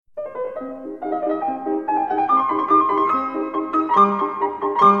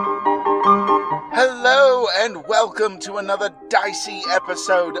and welcome to another dicey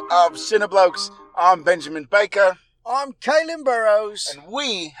episode of Cineblokes. I'm Benjamin Baker. I'm Caelan Burrows. And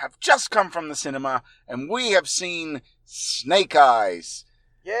we have just come from the cinema, and we have seen Snake Eyes.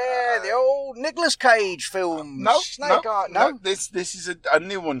 Yeah, the old Nicolas Cage film. No, No? This is a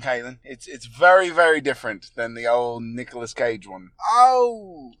new one, Caelan. It's very, very different than the old Nicolas Cage one.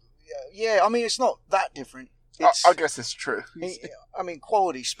 Oh, yeah. I mean, it's not that different. I guess it's true. I mean,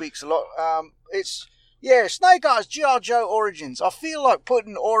 quality speaks a lot. Snake Eyes, G.I. Joe Origins. I feel like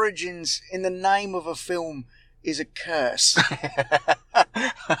putting Origins in the name of a film is a curse.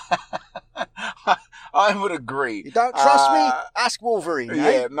 I would agree. You don't trust me? Ask Wolverine.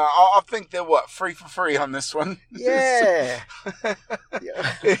 Yeah, no, I think they're 3 for 3 on this one. Yeah.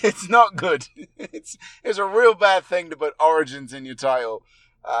 It's not good. It's a real bad thing to put Origins in your title.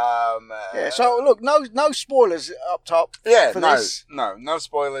 So look, no spoilers up top. Yeah, for no, this. no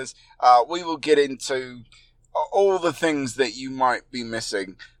spoilers. We will get into all the things that you might be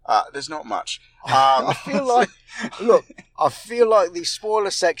missing. There's not much. I feel like the spoiler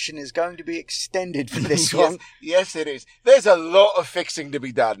section is going to be extended for this one. Yes, it is. There's a lot of fixing to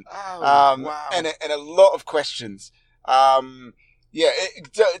be done. Wow. And a lot of questions. To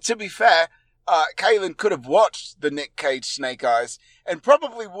be fair, Caelan could have watched the Nick Cage Snake Eyes and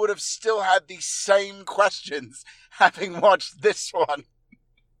probably would have still had the same questions having watched this one.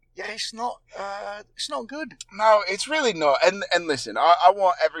 Yeah, it's not good. No, it's really not. And listen, I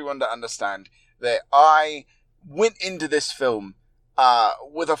want everyone to understand that I went into this film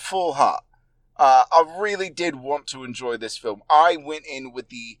with a full heart. I really did want to enjoy this film. I went in with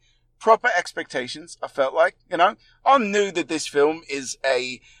the proper expectations, I felt like. I knew that this film is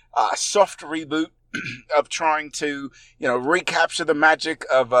a soft reboot of trying to, recapture the magic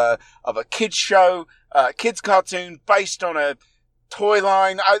of a kids show, kids cartoon based on a toy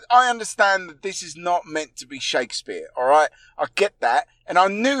line. I understand that this is not meant to be Shakespeare, all right? I get that, and I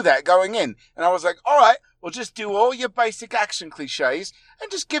knew that going in. And I was like, all right, well, just do all your basic action cliches and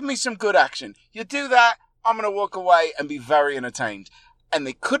just give me some good action. You do that, I'm going to walk away and be very entertained. And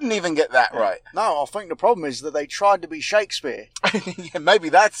they couldn't even get that right. No, I think the problem is that they tried to be Shakespeare. Yeah, maybe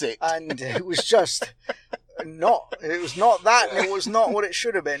that's it. And it was just not. It was not that, and it was not what it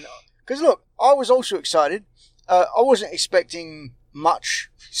should have been. Because look, I was also excited. I wasn't expecting much,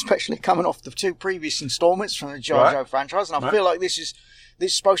 especially coming off the 2 previous installments from the G.I. Joe franchise, and I feel like this is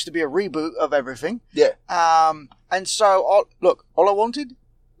supposed to be a reboot of everything. Yeah. And so, all I wanted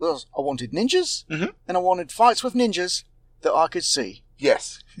was ninjas, and I wanted fights with ninjas that I could see.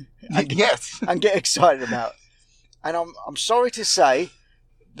 Yes. Yes. And get excited about. And I'm sorry to say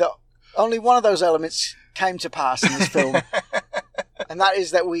that only one of those elements came to pass in this film, and that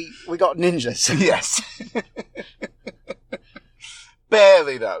is that we got ninjas. Yes.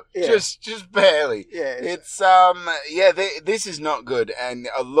 Barely though. Yeah. Just barely. Yeah. It's this is not good, and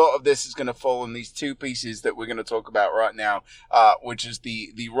a lot of this is going to fall in these 2 pieces that we're going to talk about right now, which is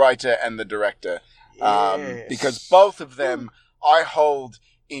the writer and the director. Yes. Because both of them I hold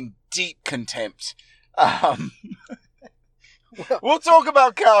in deep contempt. We'll talk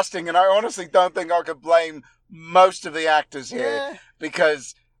about casting, and I honestly don't think I could blame most of the actors here,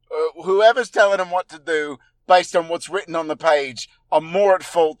 because whoever's telling them what to do based on what's written on the page are more at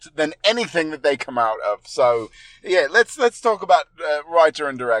fault than anything that they come out of. So, yeah, let's talk about writer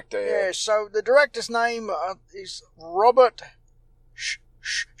and director here. Yeah, so the director's name is Robert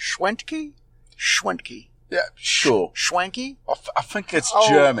Schwentke? Schwentke. Yeah, sure. Schwanke? I think it's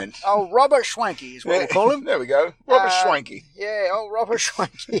German. Oh, Robert Schwanke is what we'll call him. There we go. Robert Schwanke. Yeah, Robert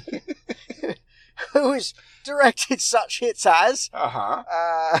Schwanke. Who has directed such hits as...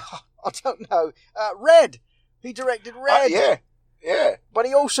 I don't know. Red. He directed Red. Yeah. But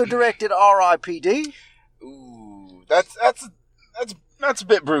he also directed R.I.P.D. Ooh, that's a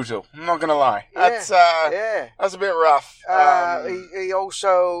bit brutal. I'm not gonna lie. That's a bit rough. He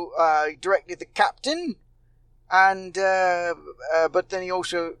also directed The Captain, and but then he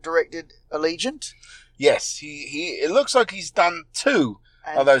also directed Allegiant. Yes, he. It looks like he's done 2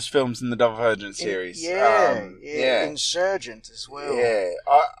 of those films in the Divergent series. Insurgent as well. Yeah,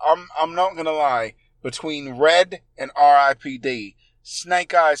 I'm not gonna lie. Between Red and R.I.P.D.,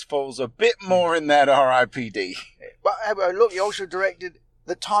 Snake Eyes falls a bit more in that R.I.P.D. But look, he also directed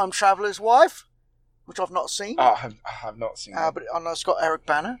The Time Traveler's Wife, which I've not seen. I have not seen that. But I know it's got Eric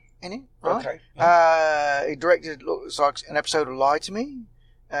Bana in it, right? Okay. Yeah. He directed, looks like an episode of Lie to Me.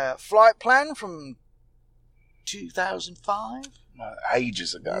 Flight Plan from 2005.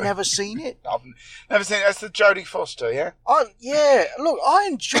 Ages ago. Never seen it. I've never seen it. That's the Jodie Foster, yeah? Yeah, look, I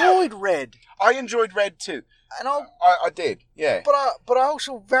enjoyed Red. I enjoyed Red too. And I did, yeah. But I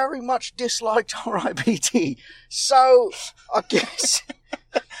also very much disliked R.I.P.T. So, I guess...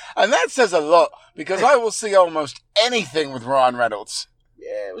 And that says a lot, because I will see almost anything with Ryan Reynolds.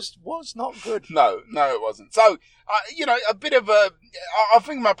 Yeah, it was not good. No, it wasn't. So, a bit of a... I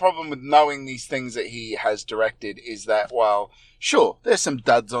think my problem with knowing these things that he has directed is that, well, sure, there's some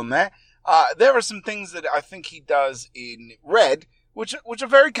duds on there. There are some things that I think he does in Red, which are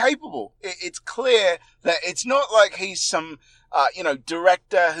very capable. It's clear that it's not like he's some,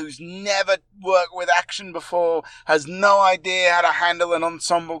 director who's never worked with action before, has no idea how to handle an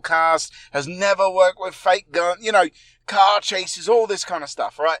ensemble cast, has never worked with fake gun, car chases, all this kind of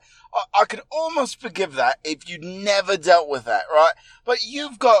stuff, right? I could almost forgive that if you'd never dealt with that, right? But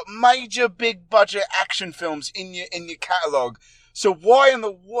you've got major big budget action films in your catalogue. So why in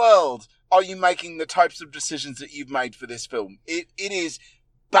the world are you making the types of decisions that you've made for this film? It is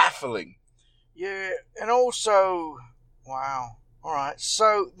baffling. Yeah, and also, wow. All right,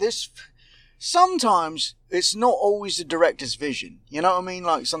 so sometimes it's not always the director's vision. You know what I mean?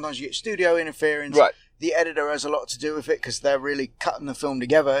 Like sometimes you get studio interference. Right. The editor has a lot to do with it because they're really cutting the film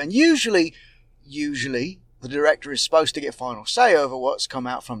together. And usually the director is supposed to get final say over what's come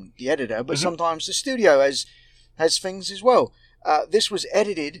out from the editor, but sometimes the studio has things as well. This was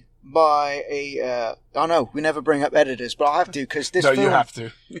edited by I know we never bring up editors, but I have to because this film... No, you have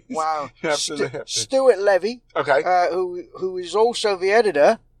to. Wow. You absolutely have to. Stuart Levy, okay, who is also the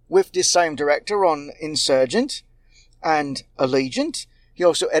editor with this same director on Insurgent and Allegiant. He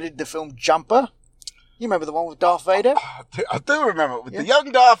also edited the film Jumper. You remember the one with Darth Vader? I do remember it, with the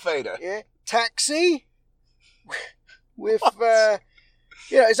young Darth Vader. Yeah. Taxi. With,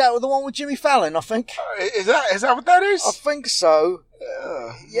 is that the one with Jimmy Fallon, I think? Is that what that is? I think so.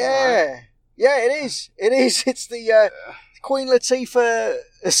 Yeah. Right. Yeah, it is. It is. It's the Queen Latifah,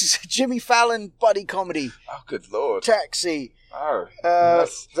 Jimmy Fallon buddy comedy. Oh, good Lord. Taxi. Oh.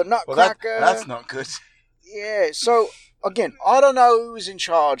 The Nutcracker. That's not good. Yeah, so, again, I don't know who was in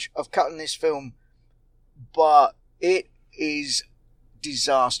charge of cutting this film, but it is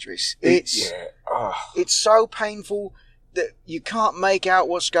disastrous. It's so painful that you can't make out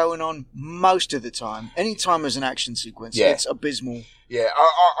what's going on most of the time. Anytime there's an action sequence, it's abysmal. Yeah,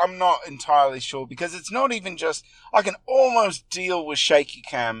 I'm not entirely sure, because it's not even just... I can almost deal with shaky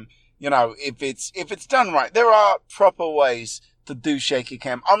cam, if it's done right. There are proper ways to do shaky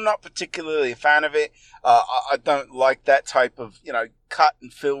cam. I'm not particularly a fan of it. I don't like that type of, cut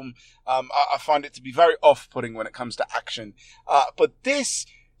and film. I find it to be very off-putting when it comes to action. But this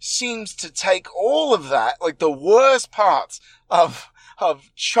seems to take all of that, like the worst parts of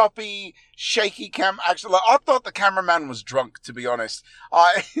choppy, shaky cam action. Like, I thought the cameraman was drunk, to be honest.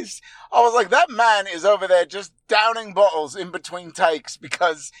 I was like, that man is over there just downing bottles in between takes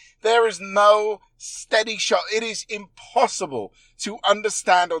because there is no steady shot. It is impossible to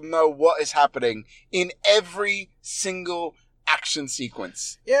understand or know what is happening in every single action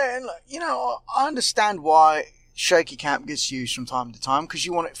sequence. Yeah, and I understand why shaky cam gets used from time to time because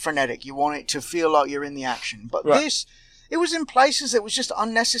you want it frenetic. You want it to feel like you're in the action. But it was in places that was just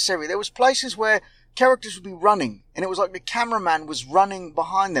unnecessary. There was places where characters would be running, and it was like the cameraman was running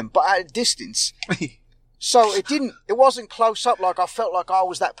behind them, but at a distance. So it wasn't close up like I felt like I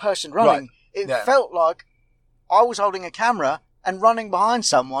was that person running. Right. It felt like I was holding a camera and running behind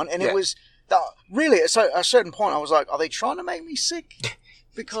someone, and it was... Really, at a certain point, I was like, are they trying to make me sick?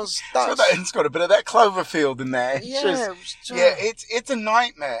 Because it's got a bit of that Cloverfield in there. It's a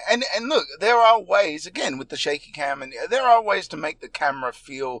nightmare. And look, there are ways, again, with the shaky cam, and there are ways to make the camera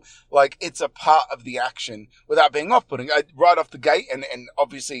feel like it's a part of the action without being off-putting. Right off the gate, and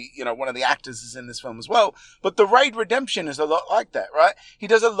obviously, one of the actors is in this film as well, but The Raid Redemption is a lot like that, right? He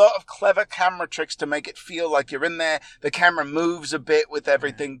does a lot of clever camera tricks to make it feel like you're in there. The camera moves a bit with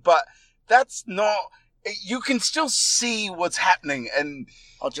everything, but that's not... You can still see what's happening, and...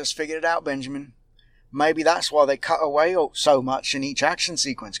 I just figured it out, Benjamin. Maybe that's why they cut away so much in each action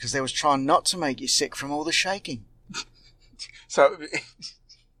sequence, because they was trying not to make you sick from all the shaking. So...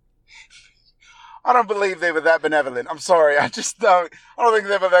 I don't believe they were that benevolent. I'm sorry. I don't think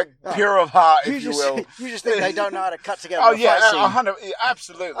they were that pure of heart, if you will. You just think they don't know how to cut together a fight scene.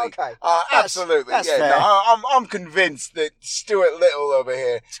 Absolutely. Okay. Absolutely. That's fair. No, I'm convinced that Stuart Little over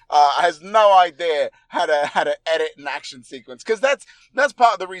here has no idea how to edit an action sequence. Because that's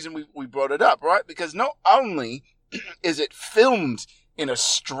part of the reason we brought it up, right? Because not only is it filmed in a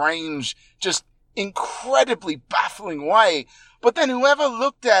strange, just incredibly baffling way, but then whoever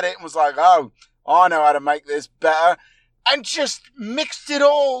looked at it was like, oh, I know how to make this better. and just mixed it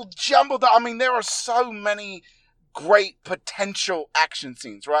all, jumbled up. I mean, there are so many great potential action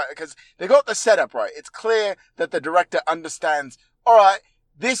scenes, right? Because they got the setup right. It's clear that the director understands, all right,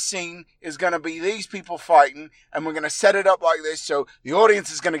 this scene is going to be these people fighting, and we're going to set it up like this, so the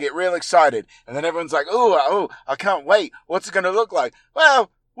audience is going to get real excited. And then everyone's like, oh, I can't wait. What's it going to look like?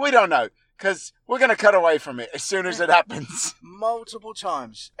 Well, we don't know, because we're going to cut away from it as soon as it happens. Multiple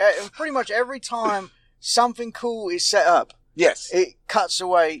times. Pretty much every time something cool is set up, yes, it cuts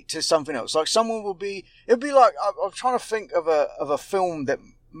away to something else. Like someone will be, it'll be like, I'm trying to think of a film that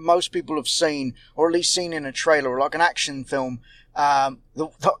most people have seen, or at least seen in a trailer, or like an action film. And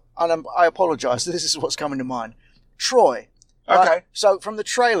I apologize, this is what's coming to mind. Troy. Right? Okay. So from the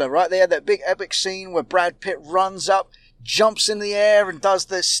trailer, right, they had that big epic scene where Brad Pitt runs up, jumps in the air and does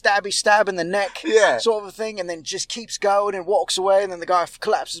the stabby stab in the neck, yeah, sort of a thing, and then just keeps going and walks away, and then the guy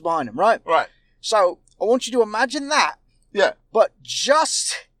collapses behind him, right? Right. So I want you to imagine that. Yeah. But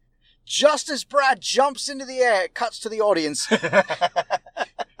just as Brad jumps into the air, it cuts to the audience,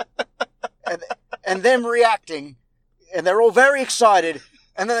 and them reacting, and they're all very excited,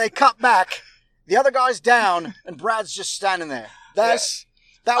 and then they cut back, the other guy's down, and Brad's just standing there. That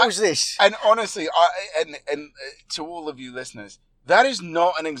was this. And honestly, and to all of you listeners, that is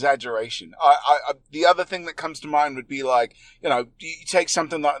not an exaggeration. The other thing that comes to mind would be like, you take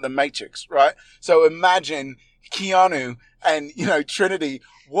something like The Matrix, right? So imagine Keanu and, Trinity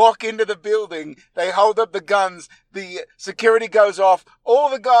walk into the building, they hold up the guns, the security goes off, all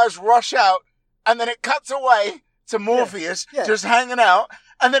the guys rush out, and then it cuts away to Morpheus just hanging out,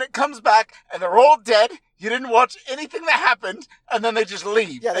 and then it comes back, and they're all dead. You didn't watch anything that happened, and then they just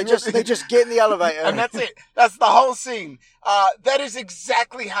leave. Yeah, they just get in the elevator. And that's it. That's the whole scene. That is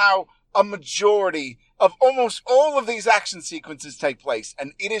exactly how a majority of almost all of these action sequences take place.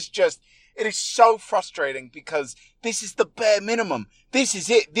 And it is so frustrating because this is the bare minimum. This is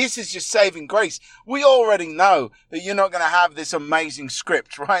it. This is just saving grace. We already know that you're not going to have this amazing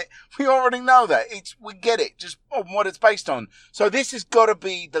script, right? We already know that. We get it, just on what it's based on. So this has got to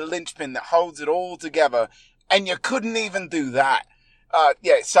be the linchpin that holds it all together. And you couldn't even do that.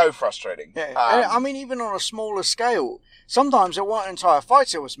 It's so frustrating. Yeah. I mean, even on a smaller scale, sometimes there weren't entire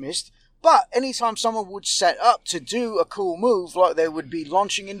fights that was missed. But anytime someone would set up to do a cool move, like they would be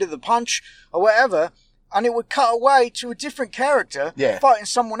launching into the punch or whatever, and it would cut away to a different character fighting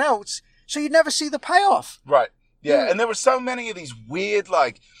someone else, so you'd never see the payoff. Right. Yeah, and there were so many of these weird,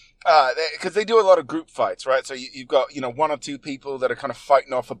 because they do a lot of group fights, right? So you've got, one or two people that are kind of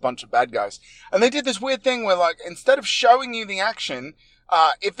fighting off a bunch of bad guys. And they did this weird thing where, instead of showing you the action,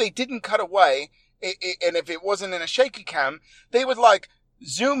 if they didn't cut away, and if it wasn't in a shaky cam, they would,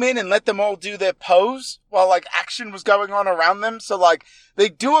 zoom in and let them all do their pose while action was going on around them. So they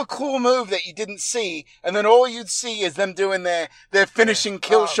do a cool move that you didn't see, and then all you'd see is them doing their finishing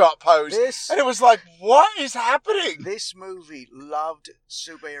kill shot pose. And it was what is happening? This movie loved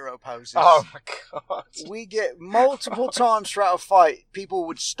superhero poses. Oh my God. We get multiple times throughout a fight, people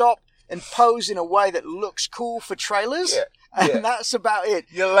would stop and pose in a way that looks cool for trailers. Yeah. And that's about it.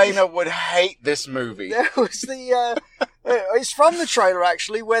 Yelena would hate this movie. There was it's from the trailer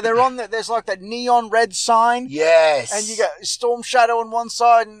actually, where they're on there's that neon red sign. Yes. And you got Storm Shadow on one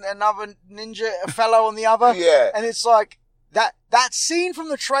side and another ninja fellow on the other. Yeah. And it's that scene from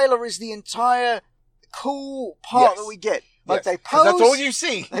the trailer is the entire cool part that we get. They pose. That's all you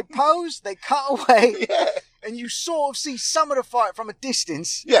see. They pose, they cut away. Yeah. And you sort of see some of the fight from a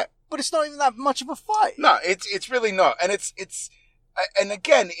distance. Yeah. But it's not even that much of a fight. No, it's really not. And and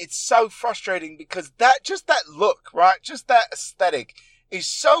again, it's so frustrating because that look, right? Just that aesthetic is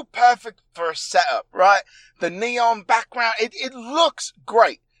so perfect for a setup, right? The neon background, it looks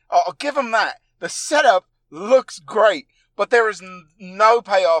great. I'll give them that. The setup looks great, but there is no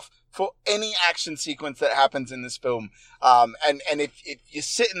payoff for any action sequence that happens in this film. And if you're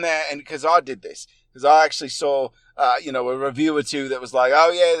sitting there, and because I did this, because I actually saw, a review or two that was like,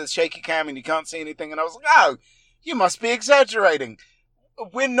 oh yeah, there's shaky cam and you can't see anything. And I was like, oh, you must be exaggerating.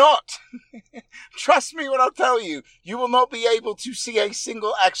 We're not. Trust me when I tell you, you will not be able to see a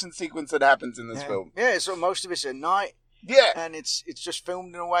single action sequence that happens in this film. Yeah, so most of it's at night. Yeah. And it's just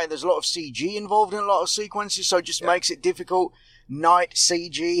filmed in a way, there's a lot of CG involved in a lot of sequences, so it just makes it difficult. Night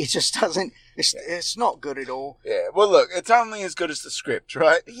CG, it just doesn't, it's not good at all. Yeah, well look, it's only as good as the script,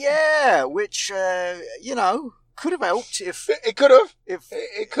 right? Yeah, which, could have helped if... It could have.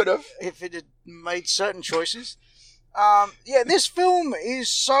 It could have. If it had made certain choices. This film is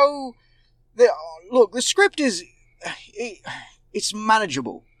so... Look, the script is... It's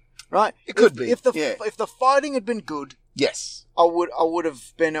manageable, right? It could be. If the fighting had been good... Yes. I would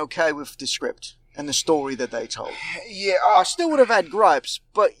have been okay with the script. and the story that they told. Yeah, I still would have had gripes,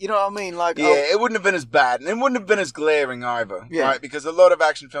 but you know what I mean? Like, yeah, it wouldn't have been as bad, and it wouldn't have been as glaring either, Yeah. right? Because a lot of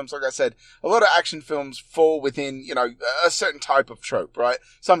action films, like I said, a lot of action films fall within, you know, a certain type of trope, right?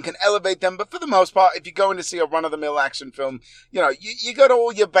 Some can elevate them, but for the most part, if you're going to see a run-of-the-mill action film, you know, you got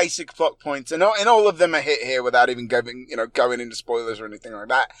all your basic plot points, and all of them are hit here without even going into spoilers or anything like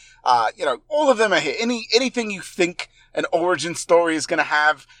that. You know, all of them are hit. Anything you think an origin story is going to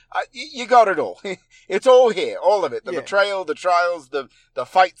have, you got it all. It's all here, all of it. The betrayal, the trials, the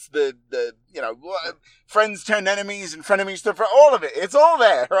fights, the you know, friends turn enemies and frenemies to all of it. It's all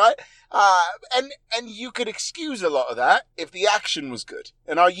there, right? And you could excuse a lot of that if the action was good,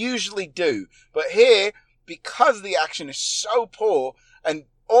 and I usually do. But here, because the action is so poor and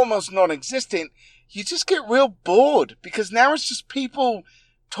almost non-existent, you just get real bored because now it's just people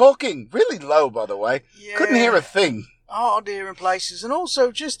talking really low. By the way, couldn't hear a thing. Hard to hear in places, and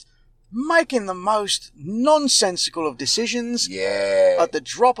also just making the most nonsensical of decisions at the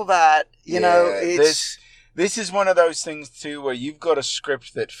drop of a hat. You know, it's... This is one of those things, too, where you've got a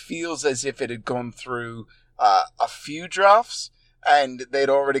script that feels as if it had gone through a few drafts, and they'd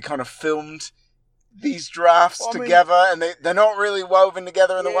already kind of filmed these drafts together, and they're not really woven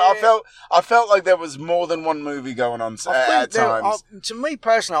together in the way. I felt like there was more than one movie going on at times. To me,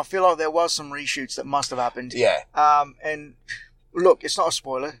 personally, I feel like there was some reshoots that must have happened. Yeah. And... Look, it's not a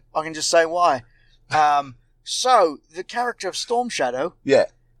spoiler. I can just say why. So, the character of Storm Shadow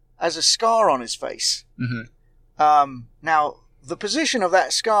has a scar on his face. Mm-hmm. Now, the position of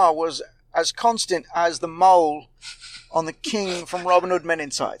that scar was as constant as the mole on the king from Robin Hood Men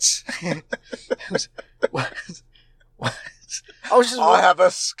in Tights. I have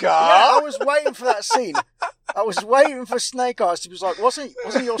a scar. Yeah, I was waiting for that scene. I was waiting for Snake Eyes to be like, wasn't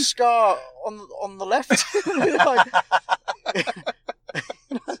your scar on the left?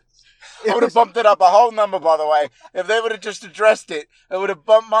 I would have bumped it up a whole number, by the way. If they would have just addressed it, it would have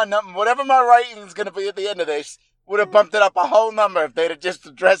bumped my number. Whatever my rating is going to be at the end of this, would have bumped it up a whole number if they'd have just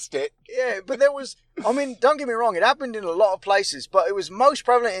addressed it. Yeah, but there was... I mean, don't get me wrong, it happened in a lot of places, but it was most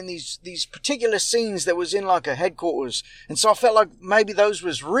prevalent in these particular scenes that was in, like, a headquarters. And so I felt like maybe those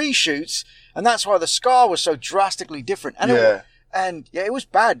was reshoots, and that's why the scar was so drastically different. And it was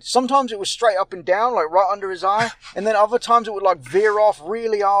bad. Sometimes it was straight up and down, like right under his eye, and then other times it would like veer off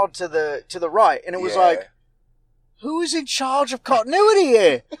really hard to the right, and it was like, who is in charge of continuity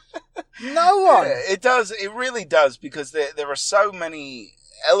here? No one. Yeah, it does. It really does, because there are so many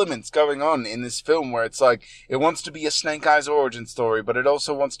elements going on in this film where it's like it wants to be a Snake Eyes origin story, but it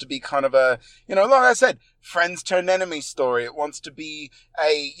also wants to be kind of a, you know, like I said, friends turn enemies story. It wants to be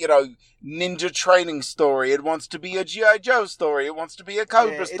a, you know, ninja training story. It wants to be a G.I. Joe story. It wants to be a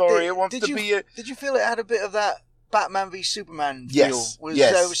Cobra story. It wants to be a... Did you feel it had a bit of that Batman v Superman feel? Yes.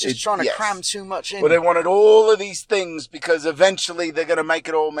 It was just trying to cram too much in. Well, they wanted all of these things because eventually they're going to make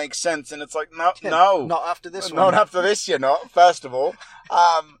it all make sense. And it's like, no. Not after this one. Not after this, you're not, first of all.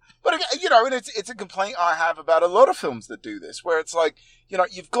 But, you know, and it's a complaint I have about a lot of films that do this, where it's like, you know,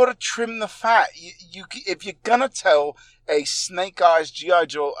 you've got to trim the fat. If you're going to tell a Snake Eyes G.I.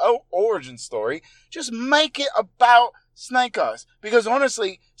 Joe origin story, just make it about Snake Eyes. Because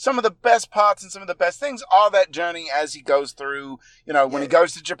honestly, some of the best parts and some of the best things are that journey as he goes through, you know, when he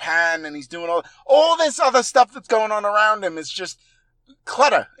goes to Japan and he's doing all this other stuff that's going on around him is just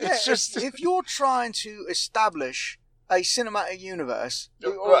clutter. It's just... If you're trying to establish a cinematic universe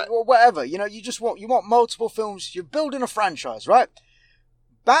or whatever, you know, you want multiple films, you're building a franchise, right?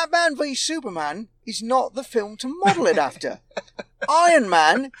 Batman v Superman is not the film to model it after. Iron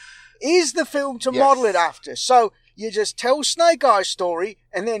Man is the film to model it after. So you just tell Snake Eyes story,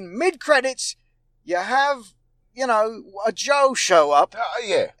 and then mid-credits, you have, you know, a Joe show up.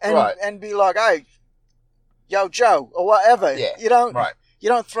 And be like, hey, yo, Joe, or whatever. Yeah, you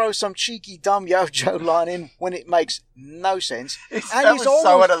don't throw some cheeky, dumb Yo Joe line in when it makes no sense. That was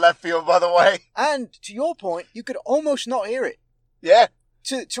so out of left field, by the way. And to your point, you could almost not hear it. Yeah.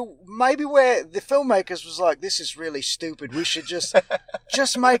 To maybe where the filmmakers was like, this is really stupid. We should just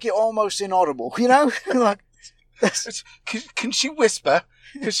make it almost inaudible, you know? Like, can she whisper?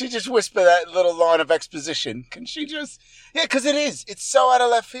 Can she just whisper that little line of exposition? Can she just... Yeah, because it's so out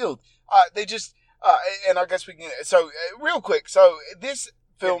of left field. They just... and I guess we can... So, real quick. So, this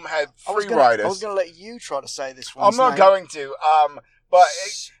film had three writers. I was going to let you try to say this one. I'm not going to. But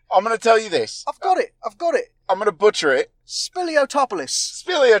I'm going to tell you this. I've got it. I'm going to butcher it. Spiliotopoulos.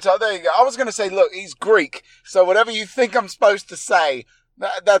 There you go. I was going to say, look, he's Greek. So, whatever you think I'm supposed to say,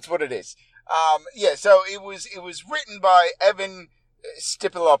 that's what it is. So it was written by Evan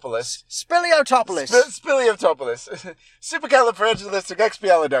Stipulopoulos. Spiliotopoulos. Spiliotopoulos.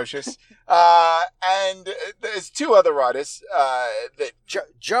 Supercalifragilisticexpialidocious. And there's two other writers that...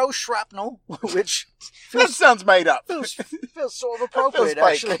 Joe Shrapnel, which... that sounds made up. Feels sort of appropriate,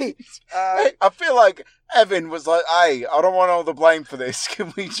 actually. I feel like Evan was like, hey, I don't want all the blame for this.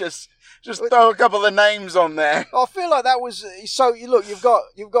 Can we just throw a couple of names on there? I feel like that was... So, look, you've got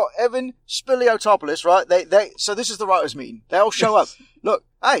Evan Spiliotopoulos, right? So this is the writers' meeting. They all show up. Look,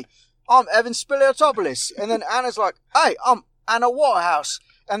 hey, I'm Evan Spiliotopoulos. And then Anna's like, hey, I'm Anna Waterhouse.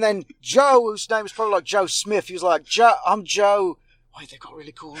 And then Joe, whose name is probably like Joe Smith, he was like, I'm Joe... Wait, they've got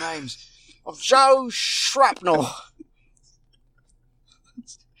really cool names. I'm Joe Shrapnel.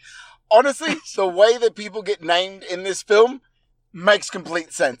 Honestly, the way that people get named in this film makes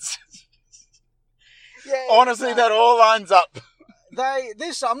complete sense. Yeah, honestly, that all lines up.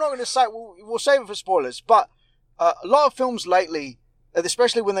 I'm not going to say, we'll save it for spoilers, but a lot of films lately,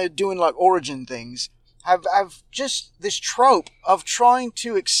 especially when they're doing like origin things, have just this trope of trying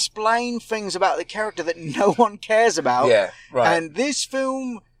to explain things about the character that no one cares about. Yeah, right. And this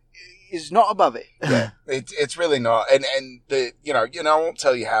film is not above it. Yeah, it's really not. And the I won't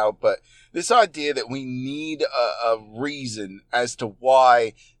tell you how, but this idea that we need a reason as to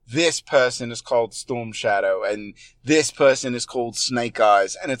why this person is called Storm Shadow and this person is called Snake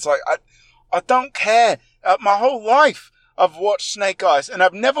Eyes, and it's like I don't care. My whole life I've watched Snake Eyes, and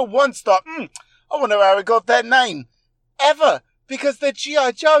I've never once thought, I wonder how he got that name. Ever. Because they're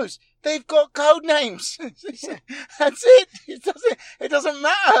G.I. Joes. They've got code names. That's it. It doesn't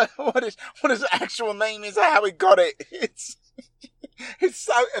matter what his actual name is or how he got it. It's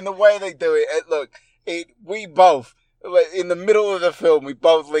so, and the way they do it, we both, in the middle of the film, we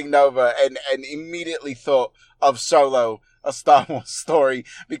both leaned over and immediately thought of Solo, a Star Wars story,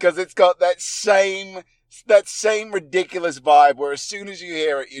 because it's got that same ridiculous vibe where as soon as you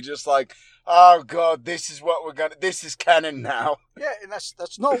hear it, you're just like, oh God, this is canon now. Yeah, and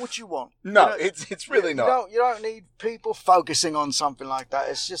that's not what you want. No, it's really not. You don't need people focusing on something like that.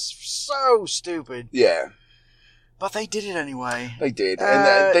 It's just so stupid. Yeah. But they did it anyway. They did,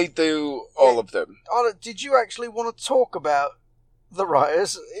 and they do all of them. Did you actually want to talk about the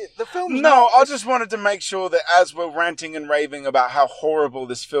writers? The film. No, I just wanted to make sure that as we're ranting and raving about how horrible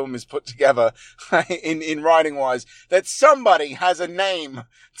this film is put together in writing wise, that somebody has a name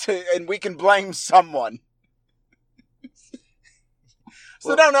and we can blame someone.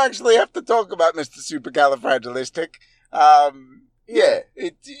 So don't actually have to talk about Mr. Supercalifragilistic.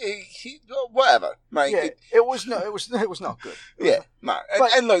 Whatever, mate. Yeah, it was not good. Yeah, no.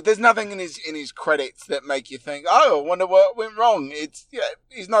 And look, there's nothing in his credits that make you think, oh, I wonder what went wrong.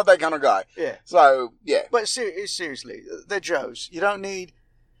 He's not that kind of guy. Yeah. So, yeah. But seriously, they're Joes. You don't need...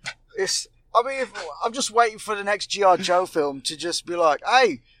 I'm just waiting for the next G.I. Joe film to just be like,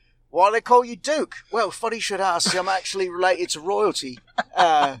 hey, why do they call you Duke? Well, funny you should ask. I'm actually related to royalty.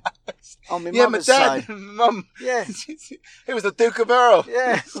 On my mum's side. Mum. Yeah. He was the Duke of Earl.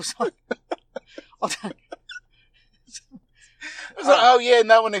 Yeah. It was like, oh yeah,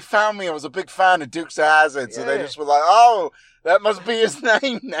 no, when they found me, I was a big fan of Dukes of Hazzard, so they just were like, oh, that must be his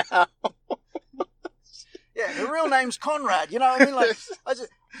name now. Yeah, the real name's Conrad, you know what I mean?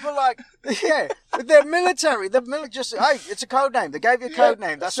 But they're military. The military just, hey, it's a code name. They gave you a code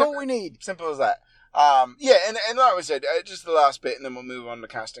name. That's all we need. Simple as that. And like I said, just the last bit, and then we'll move on to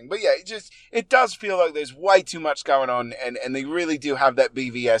casting. But yeah, it does feel like there's way too much going on, and they really do have that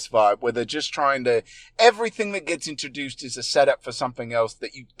BVS vibe where they're just trying to, everything that gets introduced is a setup for something else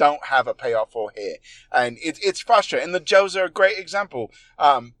that you don't have a payoff for here. And it's frustrating. And the Joes are a great example.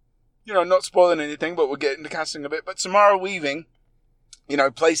 Not spoiling anything, but we'll get into casting a bit. But Samara Weaving,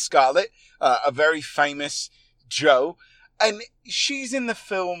 plays Scarlett, a very famous Joe, and she's in the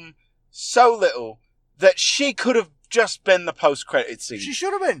film so little that she could have just been the post-credit scene. She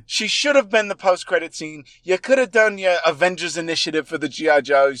should have been. She should have been the post-credit scene. You could have done your Avengers initiative for the G.I.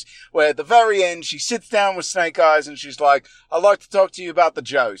 Joes, where at the very end, she sits down with Snake Eyes and she's like, I'd like to talk to you about the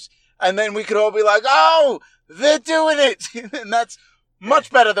Joes. And then we could all be like, oh, they're doing it. And that's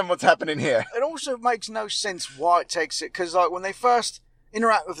much better than what's happening here. It also makes no sense why it takes it, because when they first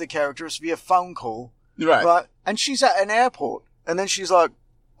interact with the character, it's via phone call. Right. And she's at an airport, and then she's like,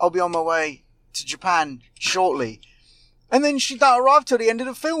 I'll be on my way to Japan shortly. And then she don't arrive till the end of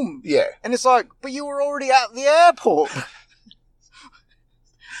the film. Yeah. And it's like, but you were already at the airport.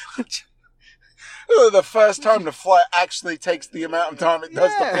 The first time the flight actually takes the amount of time it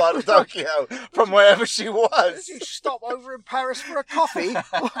does to fly to Tokyo from wherever she was. You stop over in Paris for a coffee.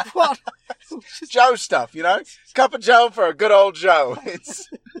 What? Joe stuff, Cup of Joe for a good old Joe.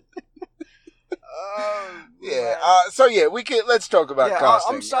 Yeah. man. So yeah, let's talk about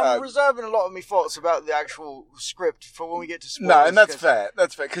casting. I'm reserving a lot of my thoughts about the actual script for when we get to spoilers. No, and that's fair.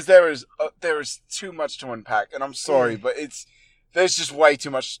 That's fair because there is too much to unpack, and I'm sorry, but there's just way too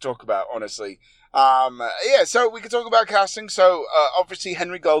much to talk about, honestly. Yeah. So we can talk about casting. So obviously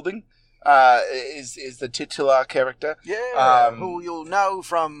Henry Golding is the titular character. Yeah. Who you'll know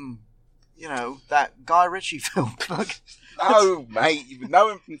from, that Guy Ritchie film. No, mate, you would know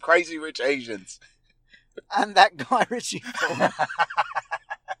him from Crazy Rich Asians. And that Guy Ritchie film.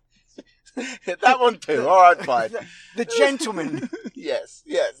 That one too. All right, fine. The Gentleman. Yes,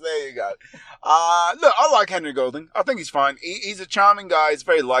 there you go. Look, I like Henry Golding. I think he's fine. He's a charming guy. He's a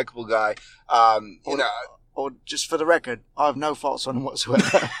very likable guy. Or just for the record, I have no faults on him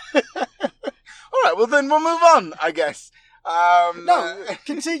whatsoever. All right, well then we'll move on, I guess. No,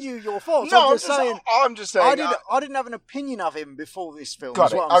 continue your faults. No, I'm just saying. I didn't have an opinion of him before this film.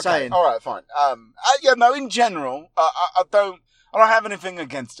 Is what I'm saying. All right, fine. In general, I don't have anything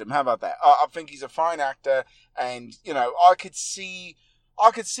against him. How about that? I think he's a fine actor, and I could see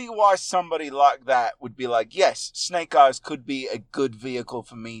why somebody like that would be like, yes, Snake Eyes could be a good vehicle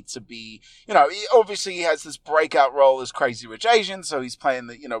for me to be, obviously he has this breakout role as Crazy Rich Asian, so he's playing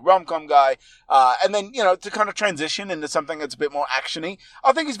the, rom-com guy, and then, to kind of transition into something that's a bit more actiony.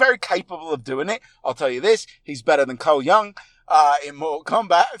 I think he's very capable of doing it. I'll tell you this, he's better than Cole Young, in Mortal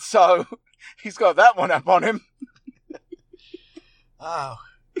Kombat, so he's got that one up on him. Oh.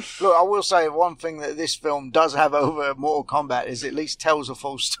 Look, I will say one thing that this film does have over Mortal Kombat is it at least tells a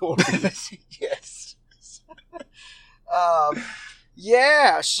full story. Yes.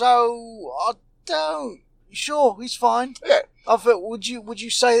 Yeah, so I don't... Sure, he's fine. Yeah. I thought, would you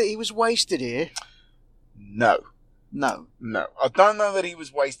say that he was wasted here? No. I don't know that he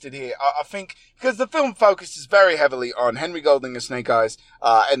was wasted here. I think because the film focuses very heavily on Henry Golding as Snake Eyes,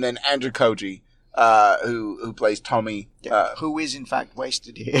 and then Andrew Koji, who plays Tommy, who is in fact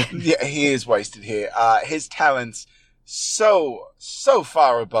wasted here. Yeah, he is wasted here. His talents so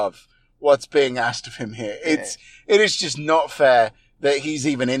far above what's being asked of him here. Yeah. It is just not fair that he's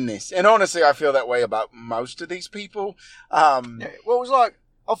even in this. And honestly, I feel that way about most of these people. Well, it was like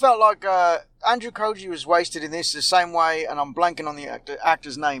I felt like Andrew Koji was wasted in this the same way, and I'm blanking on the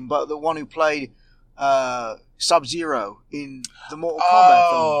actor's name, but the one who played Sub-Zero in the Mortal Kombat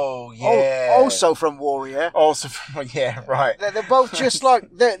film. Oh, yeah. Also from Warrior. Yeah, right. They're both just like,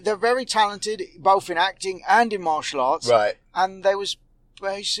 they're very talented, both in acting and in martial arts. Right. And they was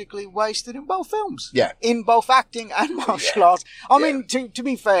basically wasted in both films. Yeah. In both acting and martial arts. I mean, to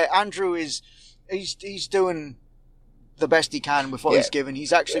be fair, Andrew he's doing the best he can with what he's given.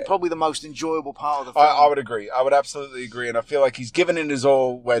 He's actually probably the most enjoyable part of the film. I would agree. I would absolutely agree. And I feel like he's given it his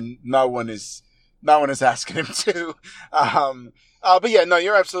all when no one is asking him to. But yeah, no,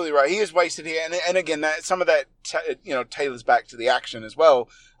 you're absolutely right. He is wasted here. And again, some of that, tailors back to the action as well.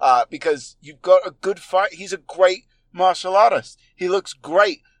 Because you've got a good fight. He's a great martial artist. He looks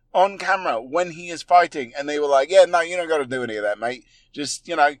great on camera when he is fighting. And they were like, yeah, no, you don't got to do any of that, mate. Just,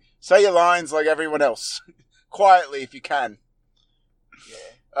 say your lines like everyone else. Quietly if you can.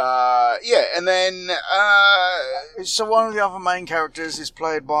 And then, so one of the other main characters is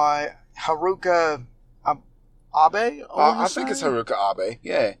played by Haruka Abe? I think it's Haruka Abe,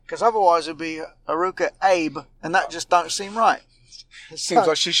 yeah. Because otherwise it'd be Haruka Abe, and that just don't seem right. Seems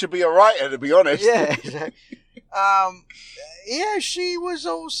like she should be a writer, to be honest. Yeah. She was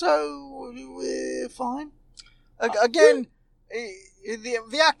also fine. Again,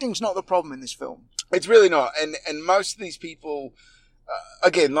 the acting's not the problem in this film. It's really not. And most of these people,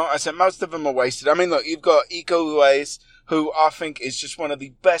 again, like I said, most of them are wasted. I mean, look, you've got Iko Uwais, who I think is just one of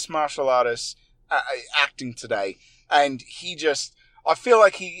the best martial artists acting today. And I feel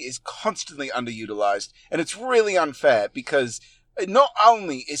like he is constantly underutilized. And it's really unfair because not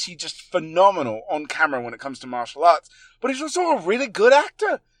only is he just phenomenal on camera when it comes to martial arts, but he's also a really good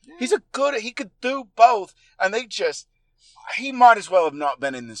actor. Yeah. He could do both. And he might as well have not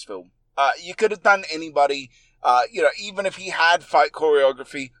been in this film. You could have done anybody, even if he had fight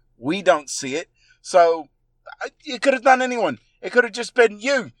choreography, we don't see it. So, you could have done anyone. It could have just been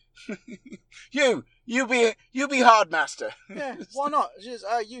you. you be hard master. Yeah, why not? Just,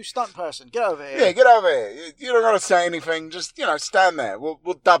 you stunt person, get over here. Yeah, get over here. You don't got to say anything. Just, stand there.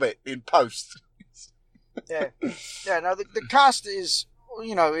 We'll dub it in post. Yeah. No, the cast is,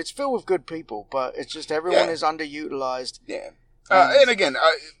 it's filled with good people, but it's just everyone is underutilized. Yeah. And again,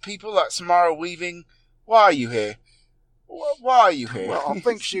 people like Samara Weaving, why are you here? Why are you here? Well, I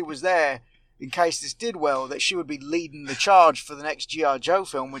think she was there in case this did well, that she would be leading the charge for the next G.I. Joe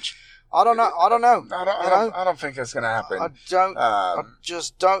film, which I don't know. I don't think it's going to happen. I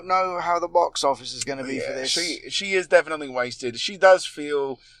just don't know how the box office is going to be for this. She is definitely wasted. She does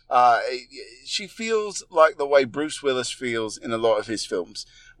feel, she feels like the way Bruce Willis feels in a lot of his films,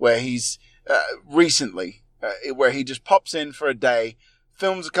 where he's, recently, where he just pops in for a day,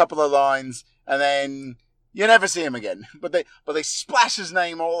 films a couple of lines, and then you never see him again. But they splash his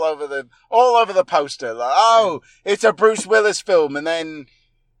name all over the poster. Like, oh, it's a Bruce Willis film, and then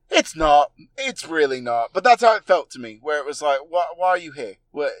it's not. It's really not. But that's how it felt to me, where it was like, why are you here?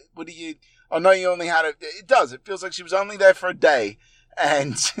 What do you? I know you only had it does. It feels like she was only there for a day,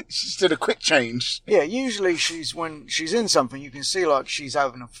 and she just did a quick change. Yeah, usually when she's in something, you can see like she's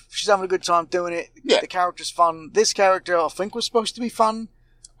having a good time doing it. Yeah. The character's fun. This character, I think, was supposed to be fun.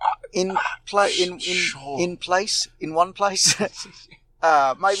 In one place,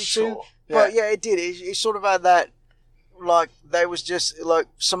 maybe sure. two. Yeah. But yeah, it did. It sort of had that, like, there was just, like,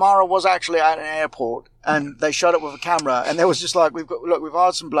 Samara was actually at an airport, and they showed up with a camera, and there was just like, we've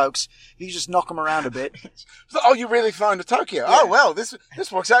hired some blokes, you just knock them around a bit. Oh, you're really flying to Tokyo? Yeah. Oh, well, this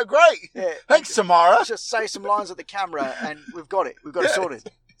works out great. Yeah. Thanks, Samara. Just say some lines at the camera, and we've got it. We've got it sorted.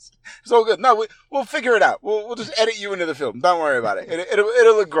 It's all good. No, we'll figure it out. We'll just edit you into the film. Don't worry about it.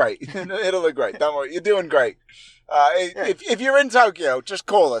 It'll look great. It'll look great. Don't worry. You're doing great. If you're in Tokyo, just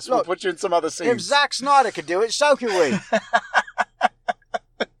call us. Look, we'll put you in some other scenes. If Zack Snyder could do it, so can we.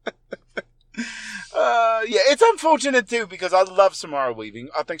 Yeah, it's unfortunate too because I love Samara Weaving.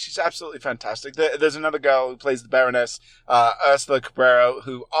 I think she's absolutely fantastic. There's another girl who plays the Baroness, Ursula Cabrera,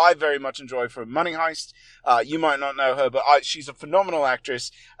 who I very much enjoy from Money Heist. You might not know her, but she's a phenomenal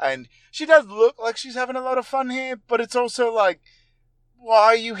actress, and she does look like she's having a lot of fun here. But it's also like, why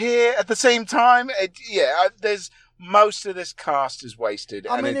are you here at the same time? There's most of this cast is wasted.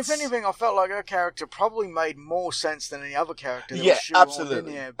 I mean, if anything, I felt like her character probably made more sense than any other character. Yeah,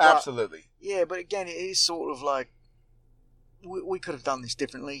 absolutely. Absolutely. Yeah, but again, it is sort of like, we could have done this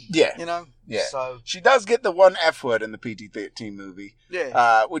differently. Yeah. You know? Yeah. So she does get the one F word in the PG-13 movie.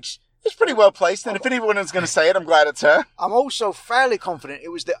 Yeah. Which is pretty well placed, and if anyone is going to say it, I'm glad it's her. I'm also fairly confident it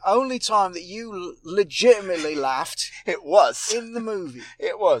was the only time that you legitimately laughed. It was. In the movie.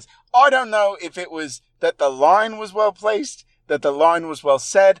 It was. I don't know if it was that the line was well placed, that the line was well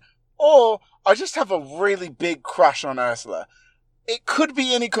said, or I just have a really big crush on Ursula. It could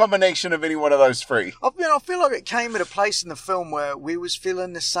be any combination of any one of those three. I feel like it came at a place in the film where we was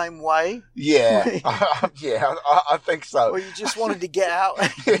feeling the same way. Yeah. I think so. Where you just wanted to get out.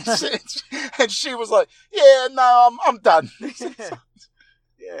 And she was like, yeah, no, I'm done.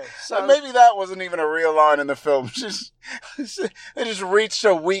 Yeah. So maybe that wasn't even a real line in the film. They just reached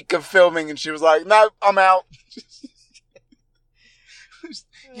a week of filming and she was like, no, I'm out.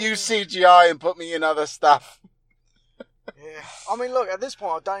 Use CGI and put me in other stuff. Yeah. I mean, look, at this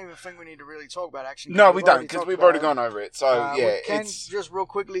point, I don't even think we need to really talk about action. No, we don't, because we've already gone over it. So, it's just real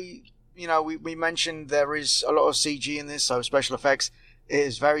quickly, we mentioned there is a lot of CG in this, so special effects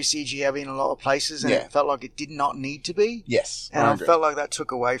is very CG heavy in a lot of places, and it felt like it did not need to be. Yes. And I felt like that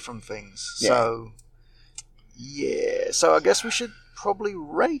took away from things. Yeah. So, so I guess we should probably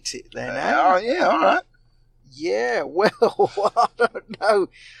rate it then. Oh, yeah, all right. Yeah, well, I don't know.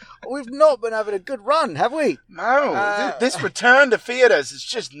 We've not been having a good run, have we? No, this return to theatres is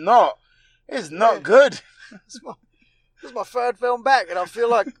just not. It's not good. This is my third film back, and I feel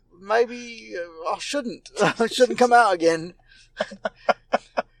like maybe I shouldn't. I shouldn't come out again.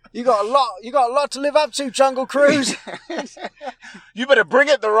 You got a lot to live up to, Jungle Cruise. You better bring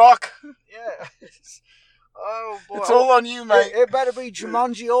it, The Rock. Yeah. Oh boy! It's all on you, mate. It better be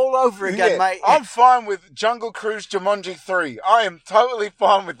Jumanji all over again, mate. I'm fine with Jungle Cruise Jumanji 3. I am totally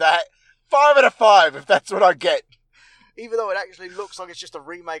fine with that. 5 out of 5, if that's what I get. Even though it actually looks like it's just a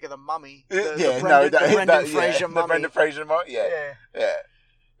remake of The Mummy. The Brendan Fraser Mummy. The Brendan Fraser Mummy, yeah.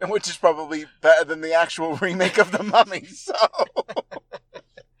 And which is probably better than the actual remake of The Mummy, so...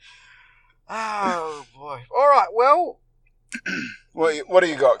 Oh, boy. All right, well... What do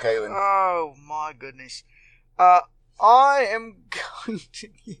you got, Caitlin? Oh, my goodness. I am going to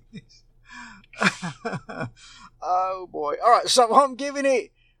give this... Oh, boy. All right, so I'm giving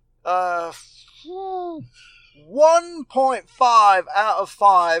it 1.5 out of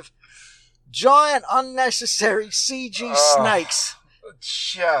 5 giant unnecessary CG snakes.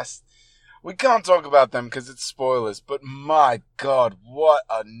 We can't talk about them because it's spoilers, but my God, what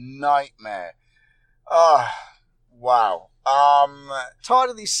a nightmare. Wow. Tired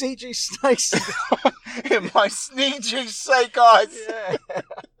of these CG snakes. In my CG snake eyes. Yeah.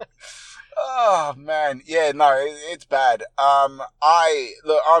 Oh man, yeah, no, it's bad. I'm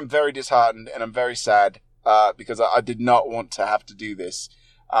very disheartened and I'm very sad because I did not want to have to do this.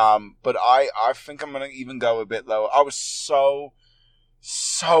 But I think I'm going to even go a bit lower. I was so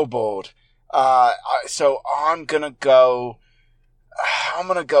bored. So I'm going to go 1. I'm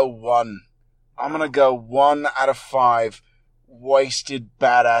going to go 1 out of 5 wasted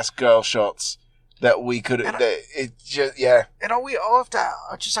badass girl shots that we could, yeah. And I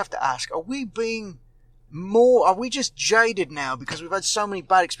just have to ask, are we just jaded now because we've had so many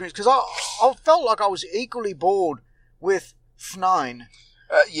bad experiences? Because I felt like I was equally bored with F9.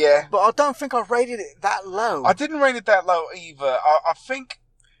 Yeah. But I don't think I rated it that low. I didn't rate it that low either. I think...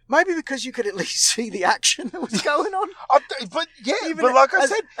 Maybe because you could at least see the action that was going on. But like I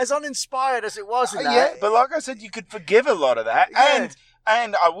said... As uninspired as it was in that. Yeah, but like I said, you could forgive a lot of that. Yeah.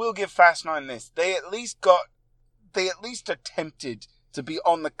 And I will give Fast 9 this. They at least attempted to be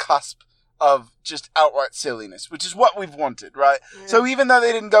on the cusp of just outright silliness, which is what we've wanted, right? Yeah. So even though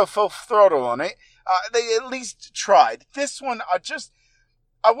they didn't go full throttle on it, they at least tried. This one,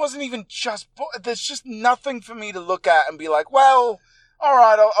 I wasn't even there's just nothing for me to look at and be like, well, all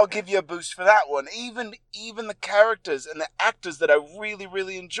right, I'll give you a boost for that one. Even the characters and the actors that I really,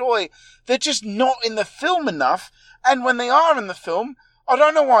 really enjoy, they're just not in the film enough. And when they are in the film, I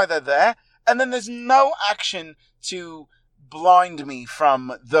don't know why they're there. And then there's no action to blind me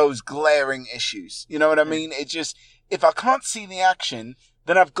from those glaring issues. You know what I mean? It just, if I can't see the action,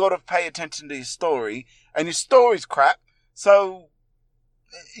 then I've got to pay attention to your story. And your story's crap. So...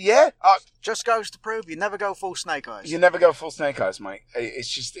 yeah, just goes to prove you never go full Snake Eyes. You never go full Snake Eyes, mate.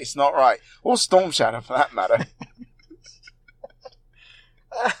 It's not right. Or Storm Shadow, for that matter.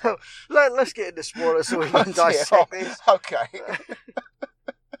 Let's get into spoilers so we can dissect this. Okay.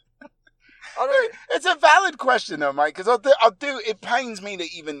 It's a valid question, though, mate. Because I'll do. It pains me to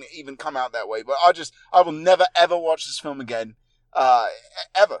even come out that way, but I will never ever watch this film again.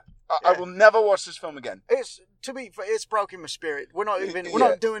 Ever. I will never watch this film again. It's broken my spirit. We're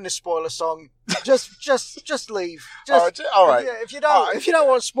not doing the spoiler song. Just leave. All right. Yeah, if you don't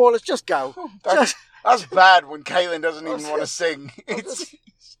want spoilers, just go. That's bad when Kaylin doesn't even want to sing. This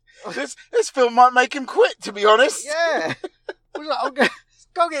film might make him quit, to be honest. Yeah.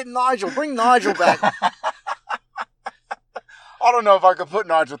 Go get Nigel. Bring Nigel back. I don't know if I could put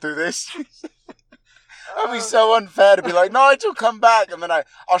Nigel through this. That'd be so unfair to be like, Nigel, come back. And then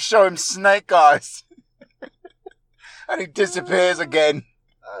I'll show him Snake Eyes. And he disappears again.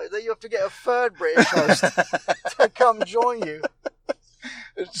 Then you have to get a third British host to come join you.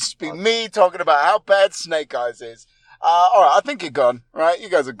 It'll just be me talking about how bad Snake Eyes is. All right, I think you're gone, right? You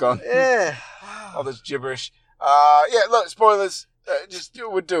guys are gone. Yeah. All this gibberish. Yeah, look, spoilers.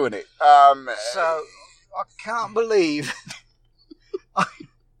 We're doing it. So, I can't believe...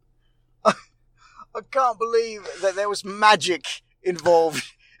 I can't believe that there was magic involved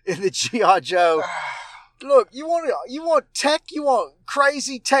in the G.I. Joe. Look, you want tech? You want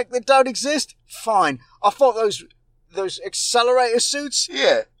crazy tech that don't exist? Fine. I thought those accelerator suits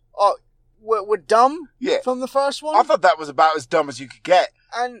were dumb from the first one. I thought that was about as dumb as you could get.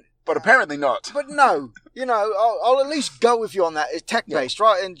 But apparently not. But no. I'll at least go with you on that. It's tech-based,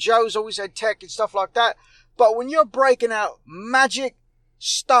 right? And Joe's always had tech and stuff like that. But when you're breaking out magic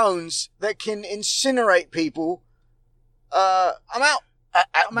stones that can incinerate people, I'm out.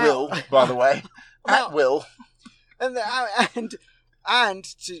 At will, by the way. At will. And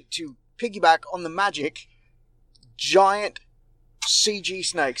to piggyback on the magic, giant CG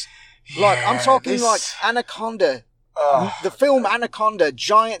snakes. Like, I'm talking like Anaconda. The film Anaconda,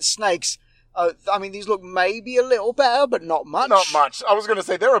 giant snakes. I mean, these look maybe a little better, but not much. Not much. I was going to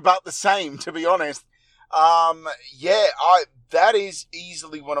say, they're about the same, to be honest. That is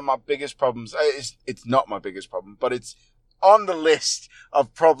easily one of my biggest problems. It's not my biggest problem, but it's on the list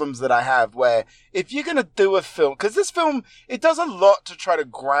of problems that I have, where if you're going to do a film, because this film, it does a lot to try to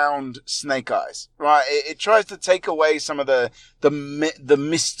ground Snake Eyes, right? It tries to take away some of the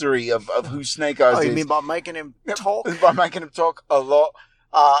mystery of who Snake Eyes is. Oh, you mean by making him talk? By making him talk a lot.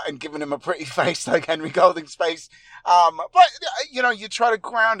 And giving him a pretty face like Henry Golding's face. But, you try to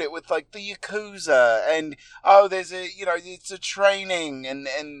ground it with, like, the Yakuza and, there's it's a training and,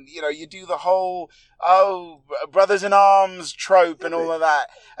 you do the whole, brothers in arms trope and all of that.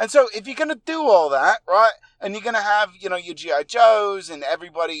 And so if you're going to do all that, right, and you're going to have, your G.I. Joes and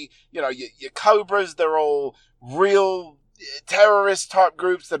everybody, your Cobras, they're all real terrorist type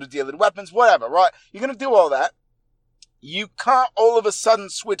groups that are dealing weapons, whatever, right? You're going to do all that. You can't all of a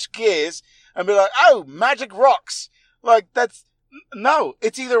sudden switch gears and be like, oh, magic rocks. Like, no.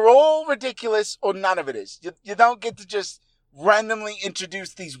 It's either all ridiculous or none of it is. You don't get to just randomly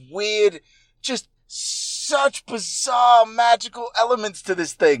introduce these weird, just such bizarre magical elements to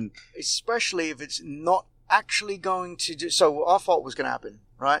this thing. Especially if it's not actually going to do... So what I thought was going to happen,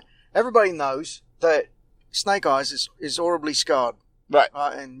 right? Everybody knows that Snake Eyes is horribly scarred, Right.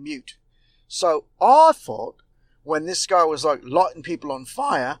 And mute. So I thought when this guy was like lighting people on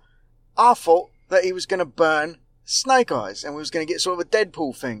fire, I thought that he was going to burn Snake Eyes and we was going to get sort of a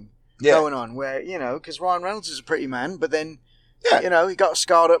Deadpool thing going on where, because Ryan Reynolds is a pretty man, but then, he got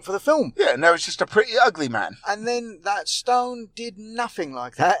scarred up for the film. Yeah, and now he's just a pretty ugly man. And then that stone did nothing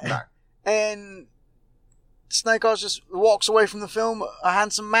like that. No. And Snake Eyes just walks away from the film, a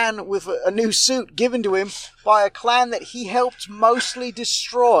handsome man with a new suit given to him by a clan that he helped mostly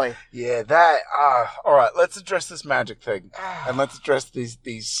destroy. Yeah, that. All right, let's address this magic thing, and let's address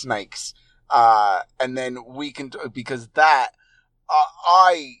these snakes, and then we can, because that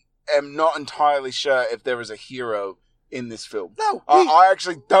I am not entirely sure if there is a hero in this film. No, I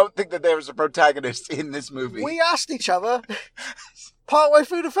actually don't think that there is a protagonist in this movie. We asked each other partway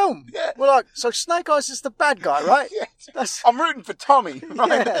through the film. Yeah. We're like, so Snake Eyes is the bad guy, right? Yeah. I'm rooting for Tommy,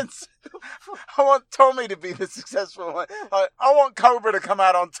 right? Yeah. I want Tommy to be the successful one. I want Cobra to come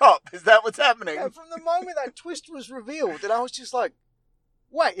out on top. Is that what's happening? And from the moment that twist was revealed, and I was just like,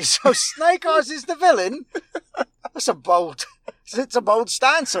 wait, so Snake Eyes is the villain? It's a bold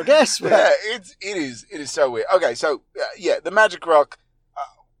stance, I guess. But... Yeah, it is so weird. Okay, so the magic rock,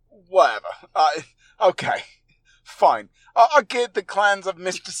 whatever. Okay, fine. I get the clans of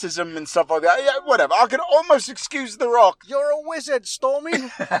mysticism and stuff like that. Yeah, whatever. I can almost excuse the rock. You're a wizard,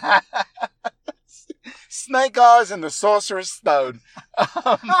 Stormy. Snake Eyes and the Sorcerer's Stone.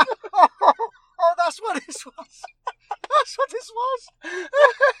 Oh, that's what this was. That's what this was.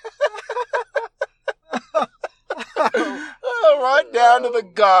 Right down to the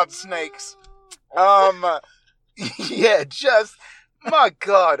god snakes. Yeah, just, my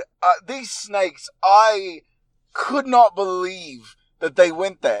God, these snakes, I could not believe that they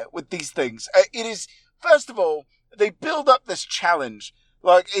went there with these things. It is, first of all, they build up this challenge.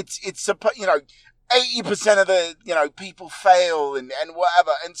 Like, it's 80% of the, people fail and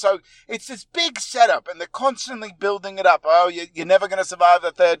whatever. And so it's this big setup and they're constantly building it up. Oh, you're never going to survive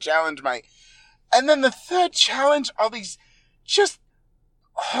the third challenge, mate. And then the third challenge are these just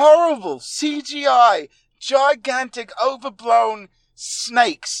horrible CGI, gigantic, overblown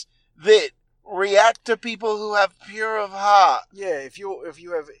snakes that react to people who have pure of heart. Yeah, if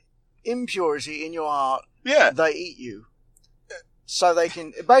you have impurity in your heart, they eat you. So they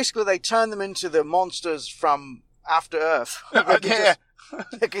turn them into the monsters from After Earth.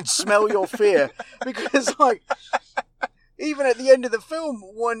 They can smell your fear. Because, like, even at the end of the film,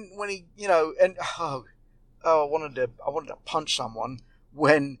 when he, and I wanted to punch someone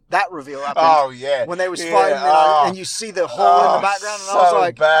when that reveal happened. Oh yeah, when they was fighting, and you see the hole in the background, and so I was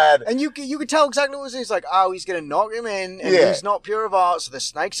like, bad. And you could tell exactly what it was. He's like, oh, he's gonna knock him in, and he's not pure of heart, so the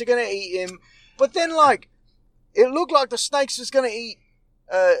snakes are gonna eat him. But then, like, it looked like the snakes was gonna eat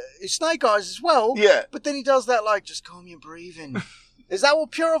Snake Eyes as well. Yeah. But then he does that, like, just calm your breathing. Is that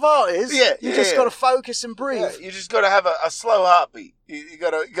what pure of heart is? Yeah. You just got to focus and breathe. Yeah, you just got to have a slow heartbeat. You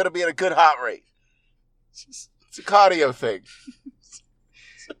got to be at a good heart rate. It's a cardio thing.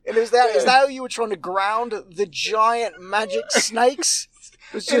 And is that how you were trying to ground the giant magic snakes?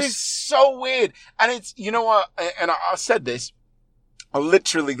 It is so weird. And it's, you know what? And I said this. I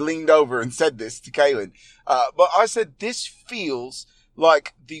literally leaned over and said this to Kaylin. But I said, this feels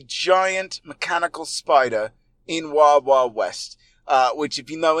like the giant mechanical spider in Wild Wild West. Which, if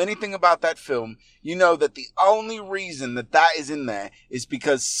you know anything about that film, you know that the only reason that is in there is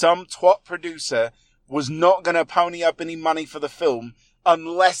because some twat producer was not going to pony up any money for the film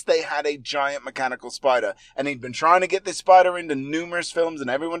unless they had a giant mechanical spider. And he'd been trying to get this spider into numerous films and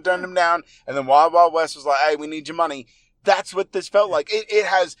everyone turned him down. And then Wild Wild West was like, hey, we need your money. That's what this felt like. It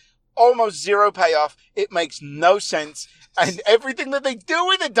has almost zero payoff. It makes no sense. And everything that they do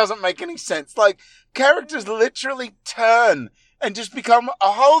with it doesn't make any sense. Like, characters literally turn and just become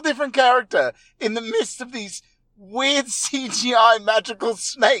a whole different character in the midst of these weird CGI magical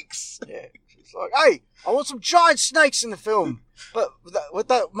snakes. Yeah. It's like, hey, I want some giant snakes in the film. But would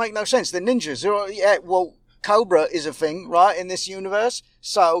that make no sense? They're ninjas. Cobra is a thing, right, in this universe.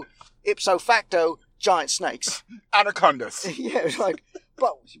 So, ipso facto, giant snakes. Anacondas. Yeah, it's like,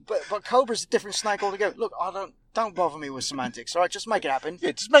 but Cobra's a different snake altogether. Look, don't bother me with semantics, all right? Just make it happen.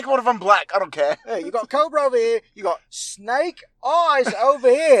 Yeah, just make one of them black. I don't care. Hey, you got Cobra over here. You got Snake Eyes over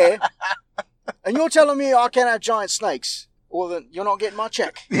here. And you're telling me I can't have giant snakes. Well, then you're not getting my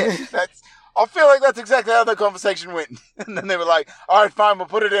check. Yeah, I feel like that's exactly how the conversation went. And then they were like, all right, fine, we'll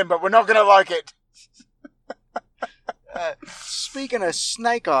put it in, but we're not going to like it. Speaking of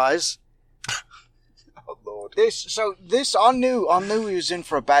Snake Eyes... Oh, Lord. I knew he was in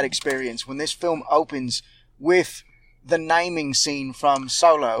for a bad experience when this film opens with the naming scene from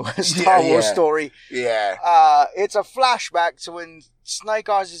Solo, a Star Wars story. Yeah. It's a flashback to when Snake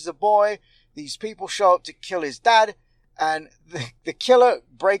Eyes is a boy. These people show up to kill his dad, and the killer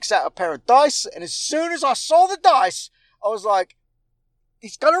breaks out a pair of dice. And as soon as I saw the dice, I was like,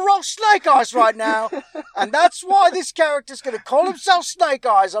 he's going to roll Snake Eyes right now. And that's why this character's going to call himself Snake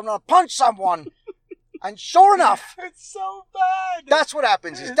Eyes. I'm going to punch someone. And sure enough, it's so bad. That's what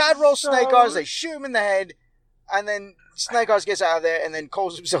happens. His dad rolls Snake Eyes, they shoot him in the head, and then Snake Eyes gets out of there and then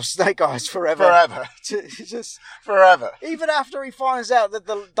calls himself Snake Eyes forever. Forever. Even after he finds out that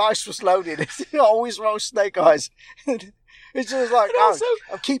the dice was loaded, he always rolls Snake Eyes. It's just like,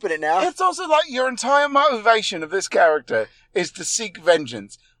 I'm keeping it now. It's also like your entire motivation of this character is to seek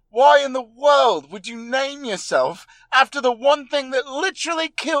vengeance. Why in the world would you name yourself after the one thing that literally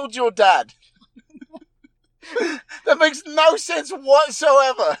killed your dad? That makes no sense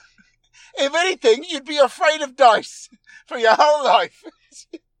whatsoever. If anything, you'd be afraid of dice for your whole life.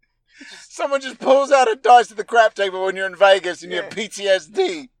 Someone just pulls out a dice at the crap table when you're in Vegas and you have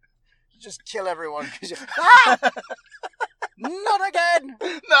PTSD. Just kill everyone. Not again.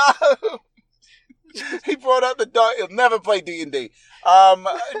 No. He brought out the dice. He'll never play D&D.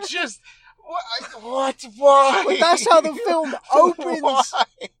 Just what? Why? But that's how the film opens. Why?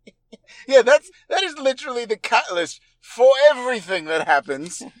 Yeah, that is literally the catalyst for everything that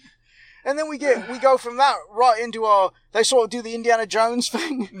happens. And then we go from that right into they sort of do the Indiana Jones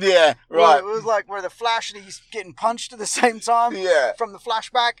thing. Yeah, right. It was like where the Flash and he's getting punched at the same time. Yeah. From the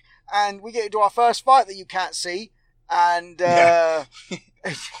flashback, and we get into our first fight that you can't see, and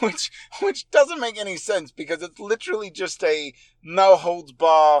which doesn't make any sense because it's literally just a no holds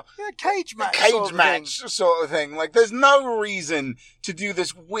bar cage match sort of thing. Like, there's no reason to do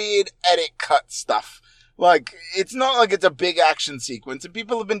this weird edit cut stuff. Like, it's not like it's a big action sequence, and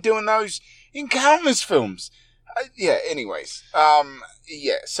people have been doing those in countless films. Anyways.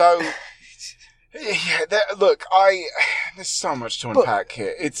 So, look, there's so much to unpack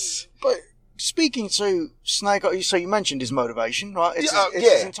here. But speaking to Snake Eyes, so you mentioned his motivation, right? It's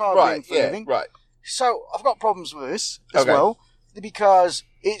his entire being for living. Right. So, I've got problems with this as well, because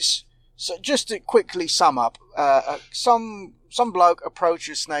so just to quickly sum up, some bloke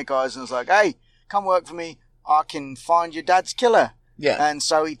approaches Snake Eyes and is like, hey, come work for me, I can find your dad's killer. Yeah. And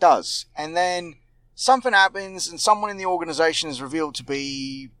so he does. And then something happens and someone in the organization is revealed to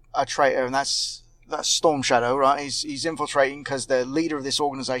be a traitor, and that's Storm Shadow, right? He's infiltrating because the leader of this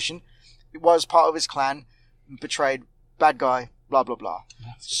organization was part of his clan, betrayed, bad guy, blah, blah, blah.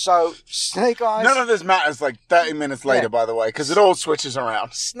 So Snake Eyes... None of this matters like 30 minutes later, by the way, because it all switches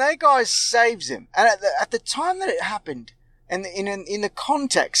around. Snake Eyes saves him. And at the time that it happened, and in the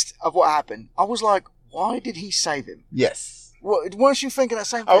context of what happened, I was like, why did he save him? Yes. Weren't you thinking that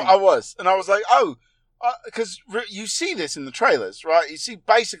same thing? I was. And I was like, because you see this in the trailers, right? You see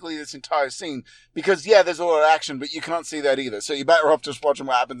basically this entire scene because, there's a lot of action, but you can't see that either. So you're better off just watching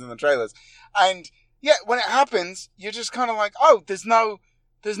what happens in the trailers. And, when it happens, you're just kind of like, there's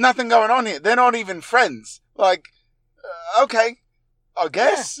nothing going on here. They're not even friends. Like, okay, I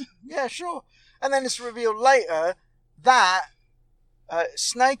guess. Yeah, sure. And then it's revealed later that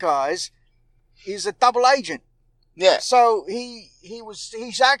Snake Eyes is a double agent. Yeah. So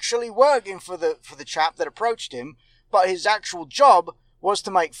he's actually working for the chap that approached him, but his actual job was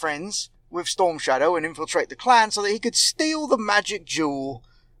to make friends with Storm Shadow and infiltrate the clan so that he could steal the magic jewel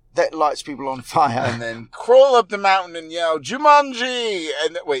that lights people on fire. And then crawl up the mountain and yell, Jumanji!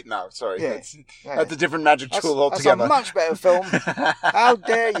 And wait, no, sorry. Yeah. That's a different magic jewel altogether. That's a much better film. How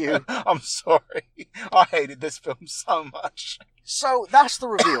dare you? I'm sorry. I hated this film so much. So that's the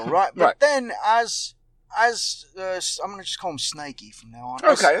reveal, right? But right. Then as I'm going to just call him Snakey from now on.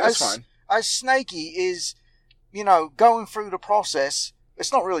 Okay, that's fine. As Snakey is, going through the process,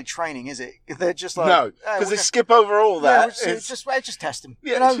 it's not really training, is it? They're just like... No, because they skip over all that. Yeah, just test him.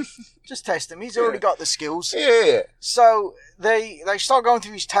 Yeah. Just test him. He's already got the skills. Yeah. So they start going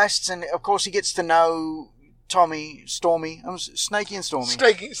through his tests, and of course he gets to know Snakey and Stormy. Snakey and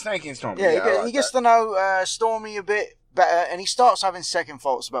Stormy. Yeah, he gets to know Stormy a bit better, and he starts having second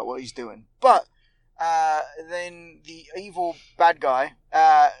thoughts about what he's doing. But then the evil bad guy,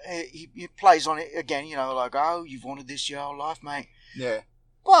 he plays on it again, like, oh, you've wanted this your whole life, mate. Yeah.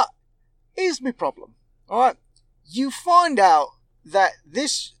 But here's my problem, alright? You find out that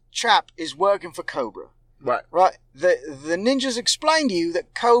this chap is working for Cobra. Right. Right? The ninjas explain to you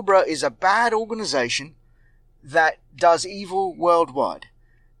that Cobra is a bad organization that does evil worldwide.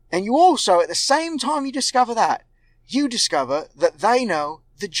 And you also, at the same time you discover that, you discover that they know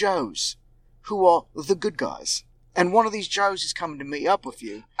the Joes, who are the good guys. and one of these Joes is coming to meet up with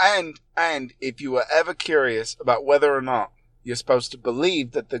you. And if you were ever curious about whether or not you're supposed to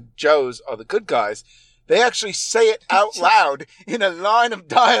believe that the Joes are the good guys, they actually say it out loud in a line of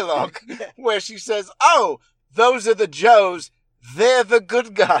dialogue where she says, "Oh, those are the Joes. They're the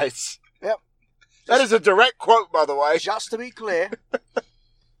good guys." Yep. That is a direct quote, by the way. Just to be clear.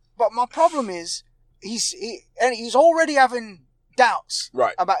 But my problem is, he's already having doubts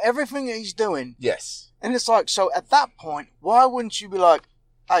Right. about everything that he's doing. Yes. And it's like, so at that point, why wouldn't you be like,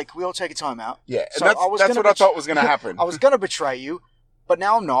 hey, can we all take a time out? Yeah, So and that's what I thought was going to happen. I was going to betray you, but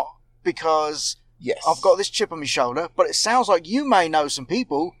now I'm not, because Yes. I've got this chip on my shoulder, but it sounds like you may know some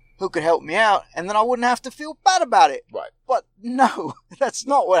people who could help me out, and then I wouldn't have to feel bad about it. Right. But no, that's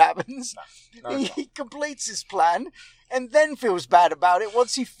not what happens. No, He completes his plan and then feels bad about it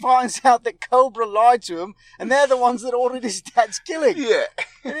once he finds out that Cobra lied to him, and they're the ones that ordered his dad's killing. Yeah.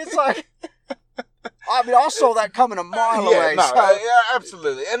 And it's like, I mean, I saw that coming a mile away. No, So, yeah,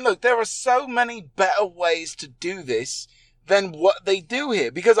 absolutely. And look, there are so many better ways to do this than what they do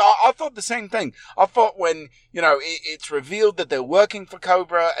here. Because I thought the same thing. I thought when, it's revealed that they're working for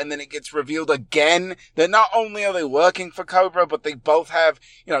Cobra, and then it gets revealed again that not only are they working for Cobra, but they both have,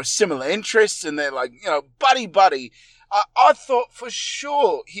 similar interests, and they're like, buddy. I thought for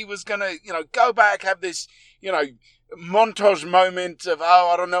sure he was going to, go back, have this, montage moment of,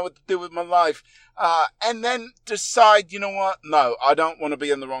 I don't know what to do with my life. And then decide, you know what? No, I don't want to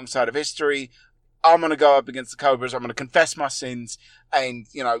be on the wrong side of history. I'm going to go up against the Cobras. I'm going to confess my sins and,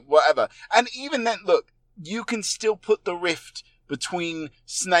 whatever. And even then, look, you can still put the rift between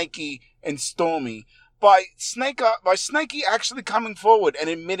Snakey and Stormy by Snakey actually coming forward and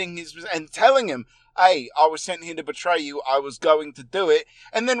admitting and telling him, hey, I was sent here to betray you. I was going to do it.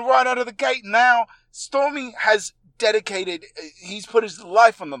 And then right out of the gate now, Stormy has he's put his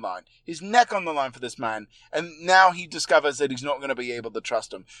life on the line, his neck on the line for this man, and now he discovers that he's not going to be able to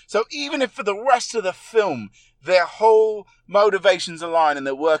trust him. So even if for the rest of the film, their whole motivations align and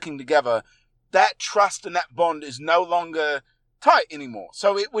they're working together, that trust and that bond is no longer tight anymore.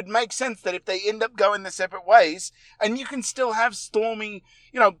 So it would make sense that if they end up going their separate ways, and you can still have Stormy,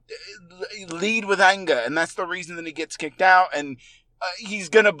 lead with anger, and that's the reason that he gets kicked out, and he's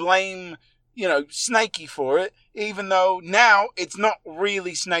going to blame Snakey for it, even though now it's not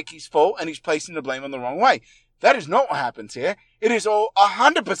really Snakey's fault and he's placing the blame on the wrong way. That is not what happens here. It is all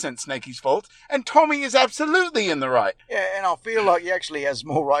 100% Snakey's fault, and Tommy is absolutely in the right. yeah, and I feel like he actually has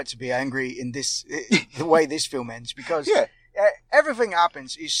more right to be angry in this, the way this film ends, because everything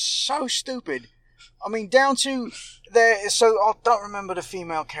happens is so stupid. I mean, down to so I don't remember the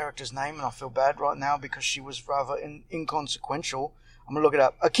female character's name, and I feel bad right now because she was rather inconsequential. I'm going to look it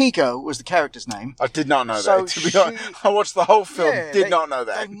up. Akiko was the character's name. I did not know So that. To be honest, I watched the whole film, did not know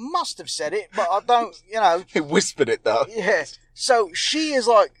that. They must have said it, but I don't, He whispered it, though. Yeah. So she is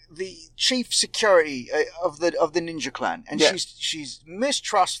like the chief security of the Ninja Clan, and she's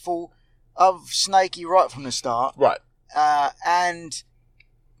mistrustful of Snakey right from the start. Right. And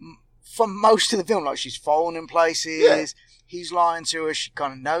for most of the film, like, she's fallen in places. He's lying to her. She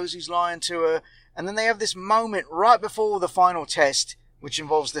kind of knows he's lying to her. And then they have this moment right before the final test, which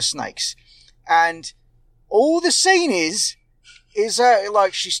involves the snakes. And all the scene is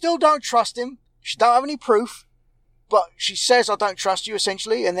like, she still don't trust him. She don't have any proof, but she says, I don't trust you,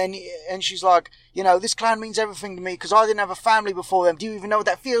 essentially. And she's like, this clan means everything to me because I didn't have a family before them. Do you even know what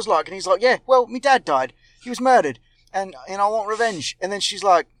that feels like? And he's like, yeah, well, my dad died. He was murdered. And I want revenge. And then she's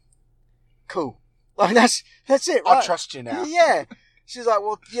like, cool. Like, that's it, right? I trust you now. Yeah. She's like,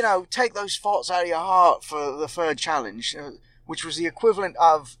 well, take those thoughts out of your heart for the third challenge, which was the equivalent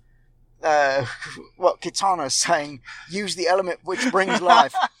of Kitana saying, use the element which brings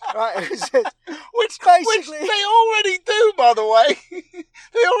life. Right? Which they already do, by the way.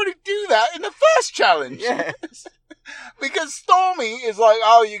 They already do that in the first challenge. Yeah. Because Stormy is like,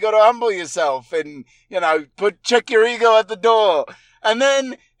 oh, you got to humble yourself and, check your ego at the door. And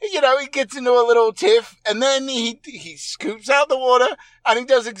then, he gets into a little tiff, and then he scoops out the water, and he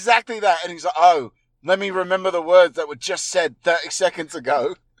does exactly that. And he's like, oh, let me remember the words that were just said 30 seconds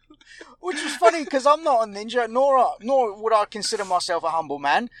ago. Which was funny, because I'm not a ninja, nor would I consider myself a humble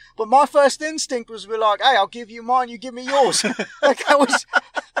man. But my first instinct was to be like, hey, I'll give you mine, you give me yours. Like, that was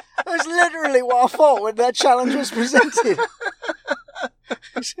literally what I thought when that challenge was presented.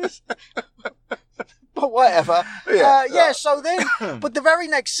 But whatever. So then, but the very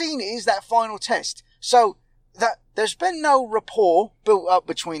next scene is that final test. So that there's been no rapport built up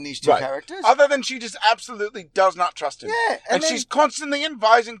between these two characters. Other than she just absolutely does not trust him. Yeah. And she's constantly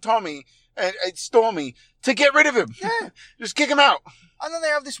advising Tommy and Stormy to get rid of him. Yeah. Just kick him out. And then they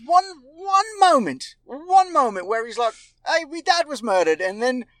have this one moment where he's like, hey, my dad was murdered. And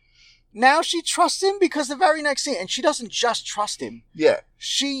then now she trusts him because the very next scene, and she doesn't just trust him. Yeah.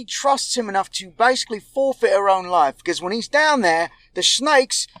 She trusts him enough to basically forfeit her own life. Because when he's down there, the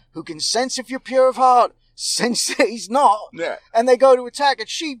snakes, who can sense if you're pure of heart, sense that he's not. Yeah. And they go to attack, and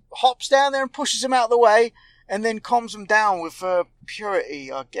she hops down there and pushes him out of the way, and then calms him down with her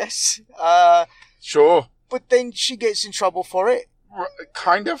purity, I guess. Sure. But then she gets in trouble for it.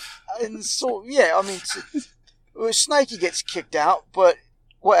 Kind of. And so, yeah, I mean, Snakey gets kicked out, but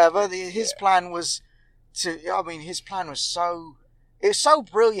whatever. His plan was his plan was it's so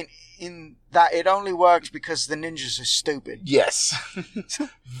brilliant in that it only works because the ninjas are stupid. Yes.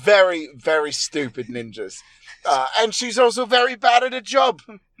 Very, very stupid ninjas. And she's also very bad at a job.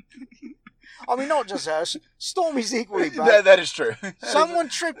 I mean, not just her. Stormy's equally bad. That is true. Someone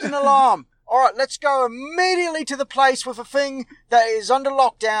tripped an alarm. All right, let's go immediately to the place with a thing that is under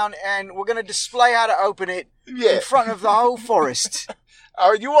lockdown, and we're going to display how to open it in front of the whole forest.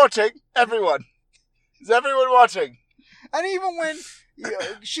 Are you watching? Everyone. Is everyone watching? And even when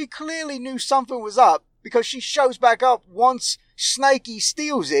she clearly knew something was up, because she shows back up once Snakey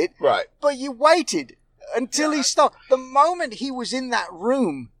steals it. Right. But you waited until he stopped. The moment he was in that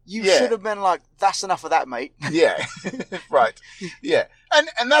room, you should have been like, that's enough of that, mate. Yeah. Right. Yeah.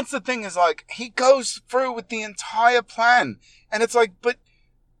 And that's the thing is, like, he goes through with the entire plan. And it's like, but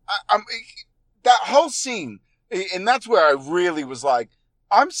that whole scene, and that's where I really was like,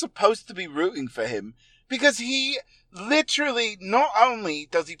 I'm supposed to be rooting for him, because he literally, not only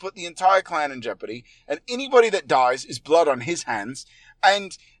does he put the entire clan in jeopardy, and anybody that dies is blood on his hands,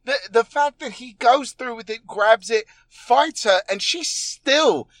 and the fact that he goes through with it, grabs it, fights her, and she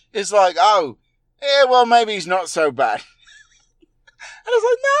still is like, oh, yeah, well, maybe he's not so bad. And I was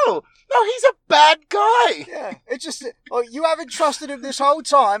like, no, he's a bad guy. Yeah, it's just, you haven't trusted him this whole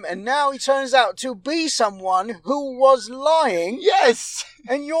time, and now he turns out to be someone who was lying. Yes.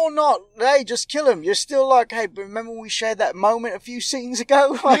 And you're not, hey, just kill him. You're still like, hey, but remember we shared that moment a few scenes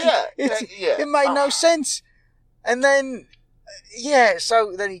ago? Like, it made no sense. And then,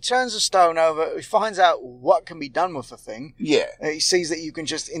 so then he turns the stone over, he finds out what can be done with the thing. Yeah. He sees that you can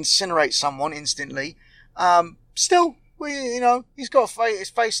just incinerate someone instantly. Still, he's got his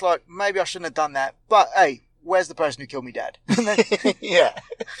face like, maybe I shouldn't have done that. But, hey, where's the person who killed me dad? Yeah.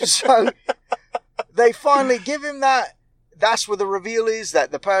 So, they finally give him that. That's where the reveal is,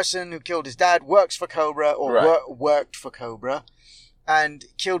 that the person who killed his dad works for Cobra, or worked for Cobra, and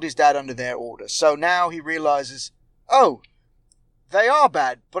killed his dad under their order. So now he realizes, oh, they are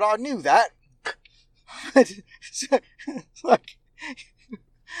bad, but I knew that.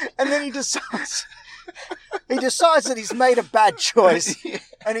 And then he decides that he's made a bad choice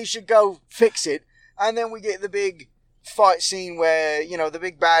and he should go fix it. And then we get the big fight scene where, the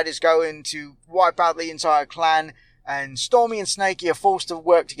big bad is going to wipe out the entire clan, and Stormy and Snakey are forced to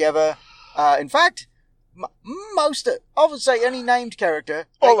work together. In fact, I would say any named character,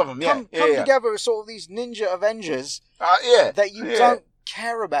 all of them, come together as sort of these ninja Avengers that you don't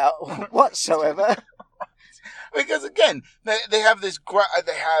care about whatsoever. Because again, they have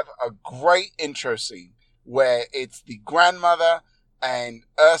a great intro scene where it's the grandmother and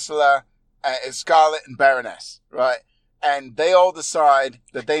Ursula, Scarlet and Baroness, right? And they all decide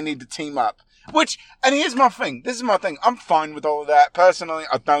that they need to team up. And here's my thing. This is my thing. I'm fine with all of that. Personally,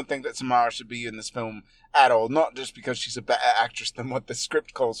 I don't think that Samara should be in this film at all. Not just because she's a better actress than what the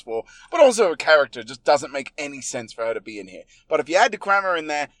script calls for, but also her character just doesn't make any sense for her to be in here. But if you had to cram her in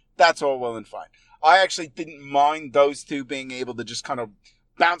there, that's all well and fine. I actually didn't mind those two being able to just kind of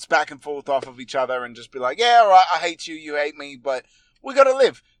bounce back and forth off of each other and just be like, yeah, all right, I hate you, you hate me, but we got to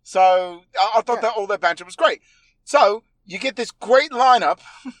live. So I thought that all their banter was great. So you get this great lineup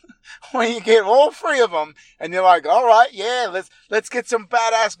where you get all three of them, and you're like, all right, yeah, let's get some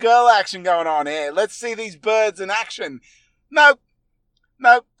badass girl action going on here. Let's see these birds in action. No,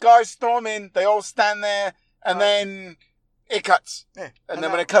 guys storm in. They all stand there, and then it cuts. Yeah. And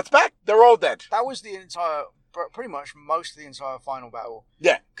then when it cuts back, they're all dead. That was the entire, pretty much most of the entire final battle.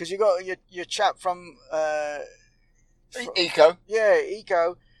 Yeah. Because you got your chap from Eco. Yeah,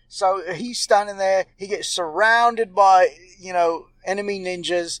 Eco. So he's standing there. He gets surrounded by, enemy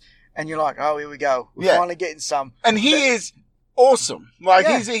ninjas. And you're like, oh, here we go. We're finally getting some. And he is awesome. Like,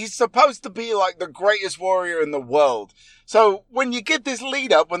 he's supposed to be like the greatest warrior in the world. So when you get this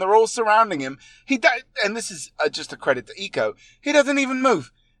lead up, when they're all surrounding him, and this is just a credit to Eco, he doesn't even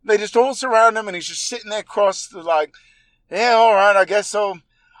move. They just all surround him, and he's just sitting there crossed, like, yeah, all right, I guess so.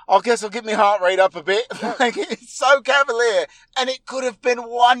 I guess I'll get my heart rate up a bit. Like, it's so cavalier, and it could have been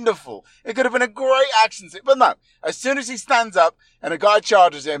wonderful. It could have been a great action scene, but no. As soon as he stands up and a guy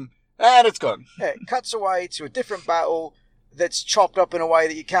charges him, and it's gone. Yeah, it cuts away to a different battle that's chopped up in a way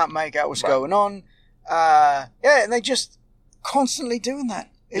that you can't make out what's going on. And they just constantly doing that.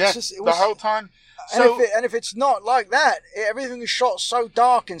 It's just the whole time. And if it's not like that, everything is shot so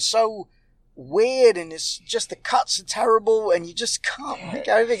dark and so weird, and it's just the cuts are terrible, and you just can't make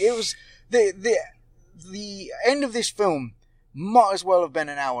out anything. It was the end of this film might as well have been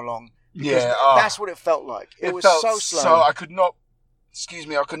an hour long. That's what it felt like. It was so slow. So I could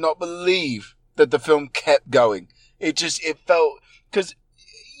not believe that the film kept going. It felt, because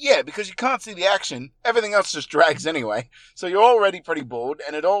you can't see the action. Everything else just drags anyway. So you're already pretty bored,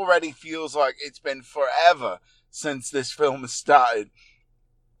 and it already feels like it's been forever since this film has started.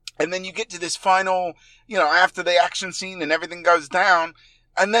 And then you get to this final, after the action scene and everything goes down,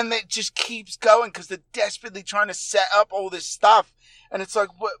 and then it just keeps going because they're desperately trying to set up all this stuff. And it's like,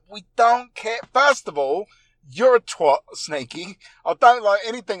 we don't care. First of all, you're a twat, Snakey. I don't like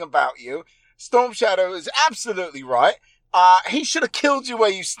anything about you. Storm Shadow is absolutely right. He should have killed you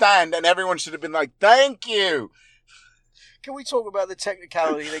where you stand, and everyone should have been like, thank you. Can we talk about the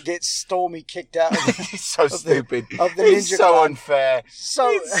technicality that gets Stormy kicked out? He's so stupid. Of the ninja He's so clan. unfair.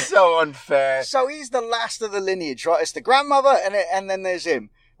 It's so unfair. So he's the last of the lineage, right? It's the grandmother, and then there's him,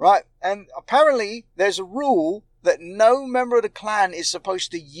 right? And apparently there's a rule that no member of the clan is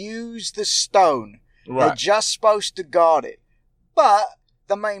supposed to use the stone. Right. They're just supposed to guard it. But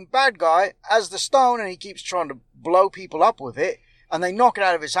the main bad guy has the stone, and he keeps trying to blow people up with it, and they knock it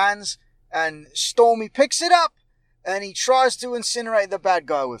out of his hands, and Stormy picks it up, and he tries to incinerate the bad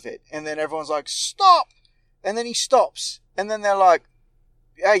guy with it. And then everyone's like, stop! And then he stops. And then they're like,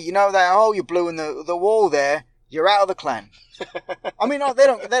 hey, you know that hole you blew in the wall there? You're out of the clan. I mean, no, they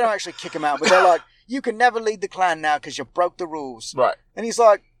don't actually kick him out, but they're like, you can never lead the clan now because you broke the rules. Right. And he's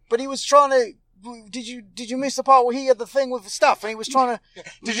like, but he was trying to... Did you miss the part where he had the thing with the stuff and he was trying to...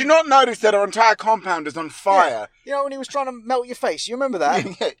 Did you not notice that our entire compound is on fire? Yeah. When he was trying to melt your face. You remember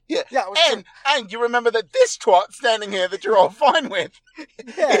that? Yeah. And you remember that this twat standing here that you're all fine with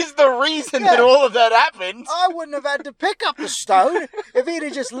is the reason that all of that happened. I wouldn't have had to pick up the stone if he'd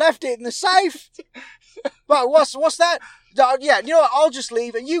have just left it in the safe. But what's that? Yeah, you know what? I'll just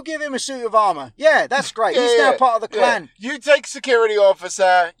leave and you give him a suit of armor. Yeah, that's great. He's now part of the clan. You take security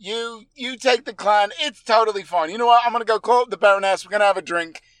officer. You take the clan. It's totally fine. You know what? I'm going to go call up the Baroness. We're going to have a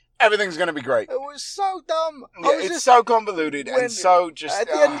drink. Everything's going to be great. It was so dumb. It's so convoluted and so just... At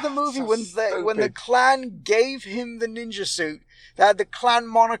the end of the movie, when the clan gave him the ninja suit, they had the clan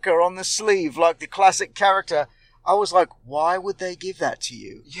moniker on the sleeve, like the classic character. I was like, why would they give that to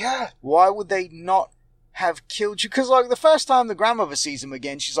you? Yeah. Why would they not have killed you? Because like the first time the grandmother sees him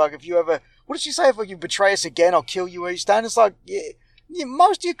again, she's like, if you ever... What did she say? If you betray us again, I'll kill you where you stand. It's like...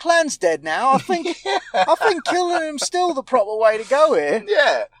 most of your clan's dead now. I think killing him's still the proper way to go here.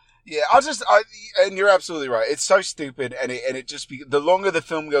 Yeah, and you're absolutely right. It's so stupid, and it just the longer the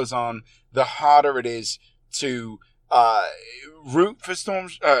film goes on, the harder it is to root for Storm.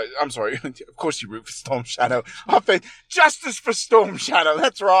 I'm sorry, of course you root for Storm Shadow. I think justice for Storm Shadow.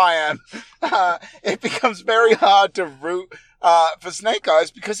 That's where I am. It becomes very hard to root for Snake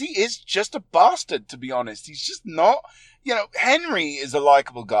Eyes because he is just a bastard. To be honest, he's just not. Henry is a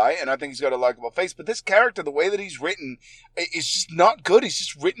likable guy, and I think he's got a likable face, but this character, the way that he's written, is just not good. He's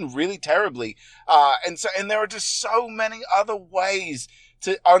just written really terribly. And there are just so many other ways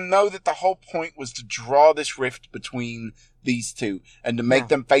I know that the whole point was to draw this rift between these two and to make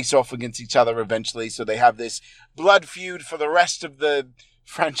them face off against each other eventually, so they have this blood feud for the rest of the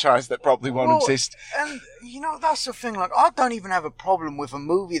franchise that probably won't exist. And, that's the thing. Like, I don't even have a problem with a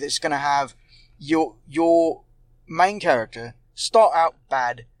movie that's going to have your main character start out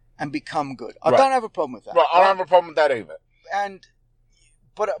bad and become good. I don't have a problem with that. Right, I don't have a problem with that either.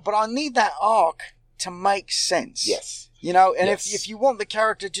 But I need that arc to make sense. Yes. If you want the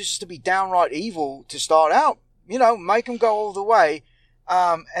character just to be downright evil to start out, make him go all the way,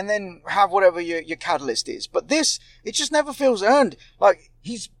 and then have whatever your catalyst is. But this, it just never feels earned. Like,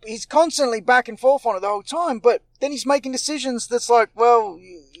 he's constantly back and forth on it the whole time, but then he's making decisions that's like, well...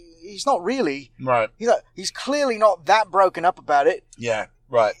 He's not really. Right. He's clearly not that broken up about it. Yeah,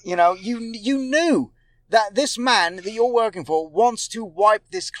 right. You knew that this man that you're working for wants to wipe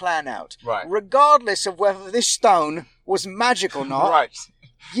this clan out. Right. Regardless of whether this stone was magic or not. Right.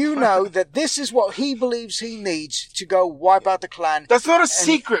 You know that this is what he believes he needs to go wipe out the clan. That's not a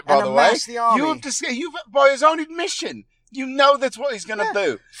secret, by the way. The army. By his own admission. You know that's what he's going to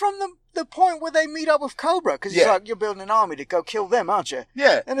do. the point where they meet up with Cobra, because he's like, you're building an army to go kill them, aren't you?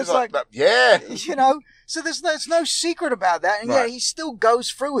 Yeah. And it's like yeah. You know, so there's no secret about that, and yet he still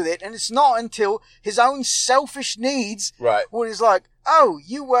goes through with it, and it's not until his own selfish needs, when he's like, oh,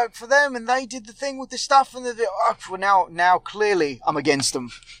 you work for them, and they did the thing with the stuff, and well, now clearly I'm against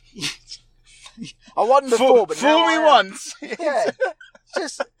them. I wasn't before, but now fool me once. Yeah.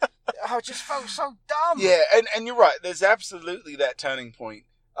 I just felt so dumb. Yeah, and you're right. There's absolutely that turning point.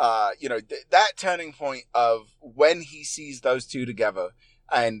 That turning point of when he sees those two together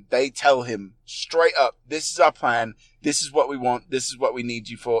and they tell him straight up, this is our plan. This is what we want. This is what we need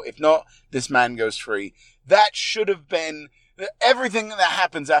you for. If not, this man goes free. That should have been everything that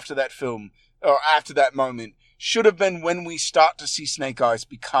happens after that film or after that moment should have been when we start to see Snake Eyes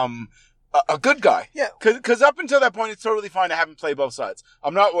become a good guy. Yeah. Because up until that point, it's totally fine to have him play both sides.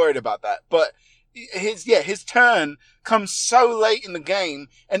 I'm not worried about that. But his turn comes so late in the game,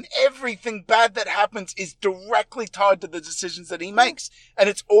 and everything bad that happens is directly tied to the decisions that he makes. And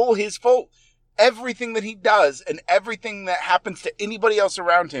it's all his fault. Everything that he does and everything that happens to anybody else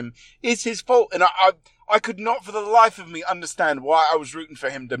around him is his fault. And I could not for the life of me understand why I was rooting for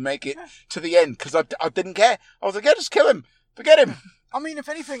him to make it to the end, because I didn't care. I was like, yeah, just kill him. Forget him. I mean, if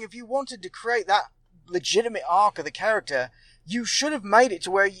anything, if you wanted to create that legitimate arc of the character, you should have made it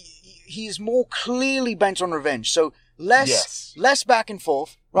to where he is more clearly bent on revenge. So less back and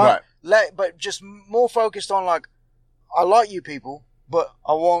forth, right? But just more focused on like, I like you people, but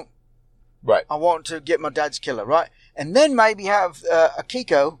I want to get my dad's killer, right? And then maybe have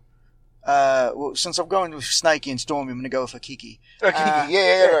Akiko. Well, since I'm going with Snakey and Stormy, I'm going to go with Akiki.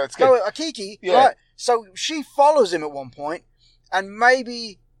 Akiki, that's good. Go with Akiki, right? So she follows him at one point. And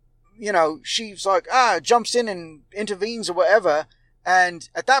maybe, she's like, jumps in and intervenes or whatever. And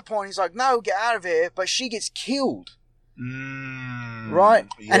at that point, he's like, no, get out of here. But she gets killed. Right?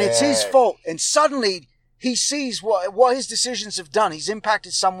 Yeah. And it's his fault. And suddenly he sees what his decisions have done. He's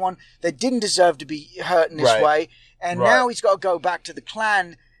impacted someone that didn't deserve to be hurt in this way. And now he's got to go back to the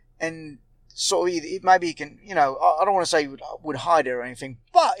clan and sort of maybe he can, I don't want to say he would hide it or anything.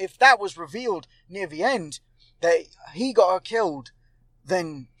 But if that was revealed near the end, that he got her killed,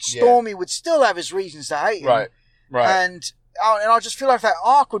 then Stormy would still have his reasons to hate him. Right. And I just feel like that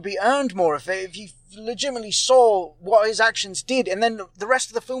arc would be earned more if you legitimately saw what his actions did. And then the rest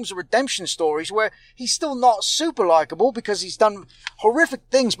of the films are redemption stories where he's still not super likable because he's done horrific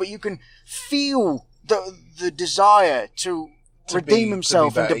things, but you can feel the desire to redeem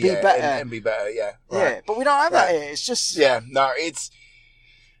himself and to be better. And be better, Yeah, but we don't have that here. It's just... Yeah, no, it's...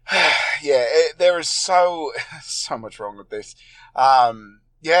 there is so much wrong with this.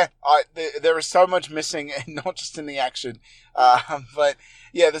 There is so much missing, and not just in the action, but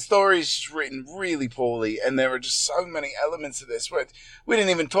the story is just written really poorly, and there are just so many elements of this. We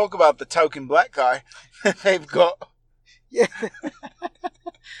didn't even talk about the token black guy they've got. Yeah,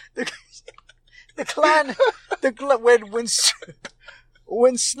 the clan.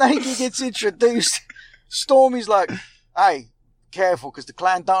 When Snakey gets introduced, Stormy's like, "Hey, careful, because the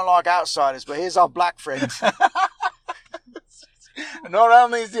clan don't like outsiders, but here's our black friend." Not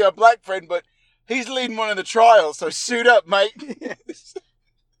only is he a black friend, but he's leading one of the trials, so suit up, mate. Yes.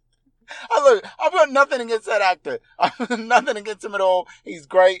 I've got nothing against that actor. I've got nothing against him at all. He's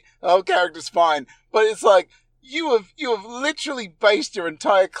great. The whole character's fine. But it's like, you have literally based your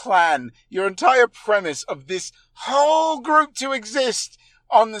entire clan, your entire premise of this whole group to exist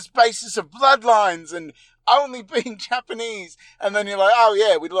on this basis of bloodlines and only being Japanese, and then you're like, oh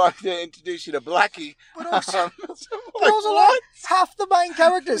yeah, we'd like to introduce you to Blackie. But also, like half the main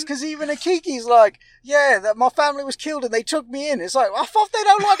characters, because even Akiki's like, yeah, that my family was killed and they took me in. It's like, I thought they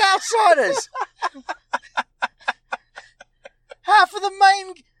don't like outsiders. Half of the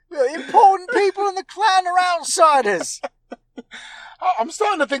main important people in the clan are outsiders. I'm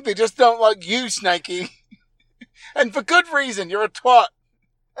starting to think they just don't like you, Snakey. And for good reason. You're a twat.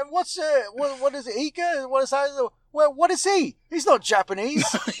 And what is it, Ika? What is he? He's not Japanese.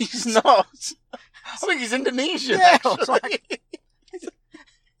 No, he's not. I think he's Indonesian, actually.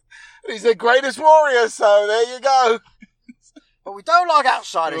 He's the greatest warrior, so there you go. But we don't like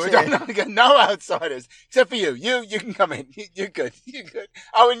outsiders here. We don't like no outsiders. Except for you. You can come in. You're good. You're good.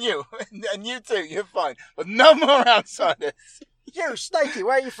 Oh, and you. And you too. You're fine. But no more outsiders. You, Snakey,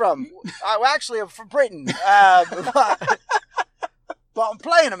 where are you from? Actually, I'm from Britain. But I'm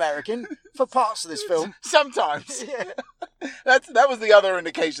playing American for parts of this film. Sometimes. Yeah. That was the other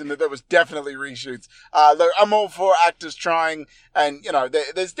indication that there was definitely reshoots. Look, I'm all for actors trying, and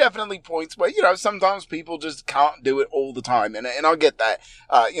there's definitely points where sometimes people just can't do it all the time, and I get that.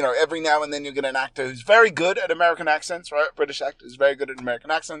 Every now and then you'll get an actor who's very good at American accents, right? British actor who's very good at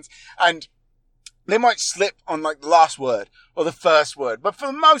American accents, and they might slip on like the last word or the first word, but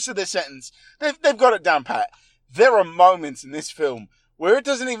for most of the sentence, they've got it down pat. There are moments in this film where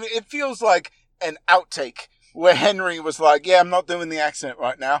it feels like an outtake where Henry was like, yeah, I'm not doing the accent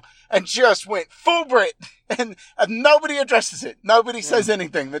right now, and just went full Brit, and nobody addresses it. Nobody says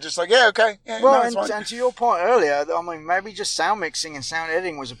anything. They're just like, yeah, okay. Yeah, well, no, and to your point earlier, I mean, maybe just sound mixing and sound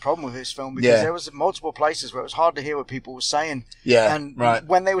editing was a problem with this film, because there was multiple places where it was hard to hear what people were saying. Yeah, and right.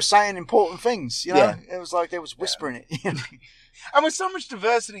 when they were saying important things, it was like they was whispering it. And with so much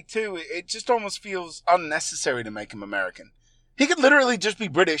diversity, too, it just almost feels unnecessary to make him American. He could literally just be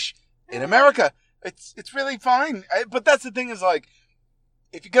British in America. It's really fine. But that's the thing is, like,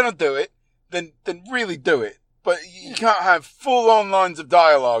 if you're going to do it, then really do it. But you can't have full-on lines of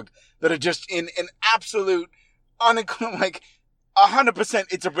dialogue that are just in an absolute, like, 100%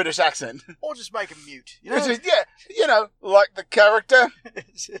 it's a British accent. Or just make him mute. Like the character.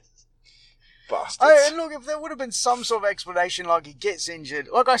 Bastards. And look, if there would have been some sort of explanation, like he gets injured,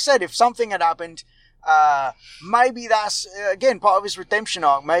 like I said, if something had happened, maybe that's, again, part of his redemption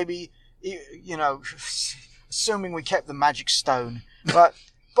arc. Maybe, assuming we kept the magic stone. But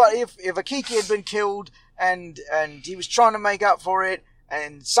if Akiki had been killed and he was trying to make up for it,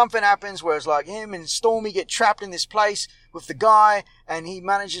 and something happens where it's like him and Stormy get trapped in this place with the guy, and he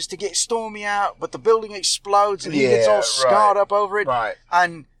manages to get Stormy out, but the building explodes and he gets all scarred up over it. Right.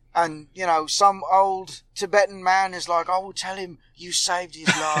 And some old Tibetan man is like, I will tell him you saved his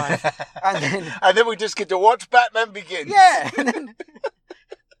life. and then we just get to watch Batman Begins. Yeah.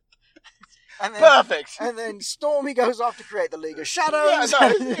 Perfect. And then Stormy goes off to create the League of Shadows. Yeah,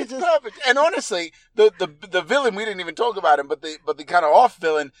 no, it's perfect. And honestly, the villain, we didn't even talk about him, but the kind of off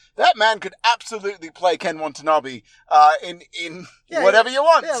villain, that man could absolutely play Ken Watanabe in whatever you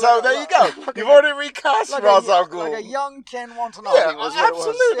want. Yeah, so there you go. You've already recast Ra's al Ghul. Like a young Ken Watanabe. Yeah, was what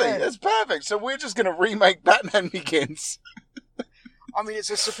absolutely. It was. Yeah. That's perfect. So we're just going to remake Batman Begins. I mean, it's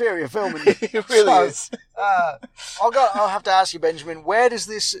a superior film. It really is. I'll have to ask you, Benjamin, where does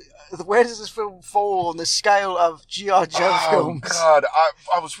this film fall on the scale of G.I. Joe films? Oh, God.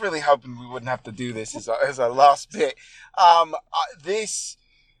 I was really hoping we wouldn't have to do this as our last bit. This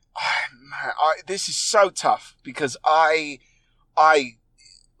is so tough because I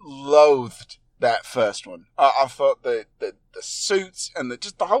loathed that first one. I thought the suits and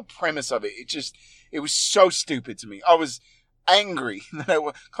just the whole premise of it, it was so stupid to me. I was angry that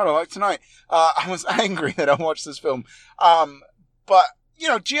kind of like tonight. I was angry that I watched this film. But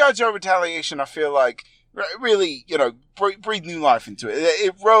G.I. Joe Retaliation, I feel like really, breathed new life into it.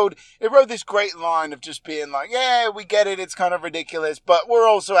 It rode this great line of just being like, yeah, we get it. It's kind of ridiculous, but we're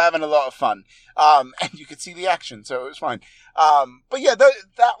also having a lot of fun. And you could see the action, so it was fine. But yeah,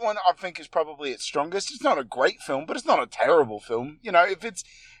 that one I think is probably its strongest. It's not a great film, but it's not a terrible film.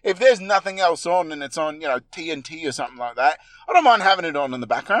 If there's nothing else on and it's on, TNT or something like that, I don't mind having it on in the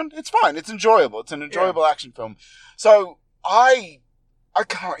background. It's fine. It's enjoyable. It's an enjoyable action film. So I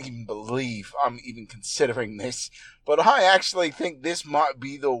can't even believe I'm even considering this, but I actually think this might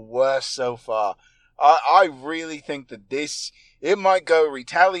be the worst so far. I really think that it might go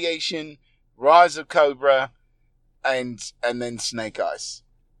Retaliation, Rise of Cobra, and then Snake Eyes.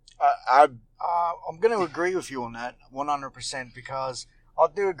 I'm going to agree with you on that 100% because I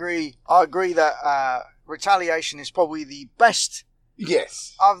do agree. I agree that Retaliation is probably the best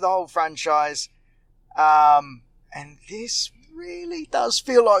of the whole franchise. And this really does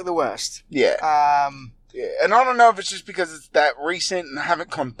feel like the worst. Yeah. And I don't know if it's just because it's that recent and I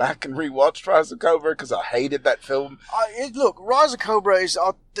haven't gone back and rewatched Rise of Cobra because I hated that film. Look, Rise of Cobra is...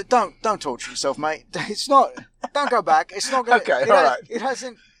 don't torture yourself, mate. It's not... Don't go back. It's not going to... Okay, all right. It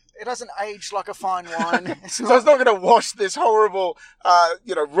hasn't aged like a fine wine. It's not going to wash this horrible,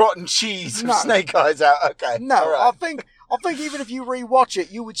 rotten cheese of Snake Eyes out. Okay. No, all right. I think even if you rewatch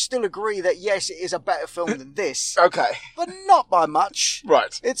it, you would still agree that yes, it is a better film than this. Okay. But not by much.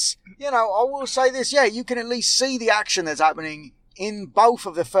 Right. It's, I will say this, you can at least see the action that's happening in both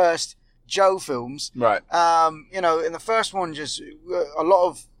of the first Joe films. Right. In the first one, just a lot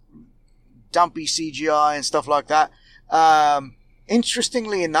of dumpy CGI and stuff like that.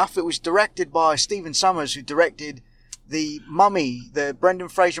 Interestingly enough, it was directed by Stephen Sommers, who directed the Mummy, the Brendan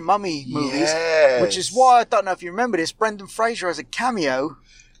Fraser Mummy movies, which is why, I don't know if you remember this, Brendan Fraser has a cameo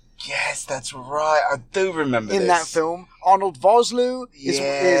Yes, that's right. I do remember in this. that film. Arnold Vosloo is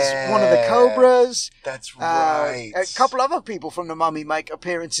one of the Cobras. That's right. A couple other people from The Mummy make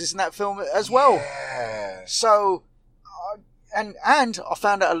appearances in that film as well. Yeah. So, and I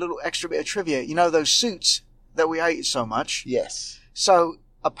found out a little extra bit of trivia. You know those suits that we hated so much? Yes. So,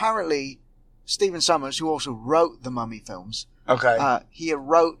 apparently, Stephen Sommers, who also wrote the Mummy films, Okay. he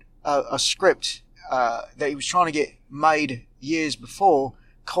wrote a script that he was trying to get made years before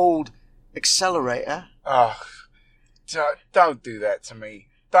called Accelerator. Oh, don't do that to me.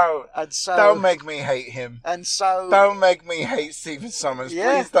 Don't make me hate him. And so... Don't make me hate Stephen Sommers.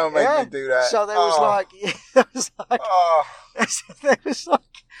 Please don't make me do that. So there was there was like,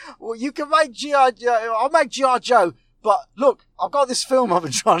 well, you can make G.I. Joe. I'll make G.I. Joe. But look, I've got this film I've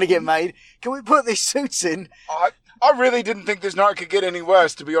been trying to get made. Can we put these suits in? I really didn't think this night could get any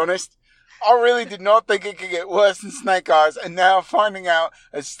worse, to be honest. I really did not think it could get worse than Snake Eyes, and now finding out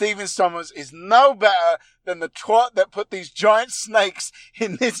that Stephen Sommers is no better than the twat that put these giant snakes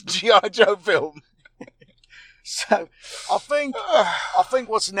in this G.I. Joe film. So, I think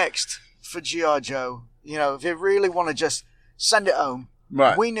what's next for G.I. Joe, you know, if you really want to just send it home,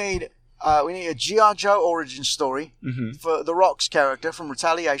 right. we need a G.I. Joe origin story for The Rock's character from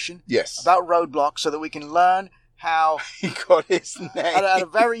Retaliation. Yes. About Roadblock, so that we can learn how he got his name. At a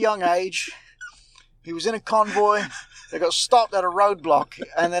very young age, he was in a convoy. They got stopped at a roadblock,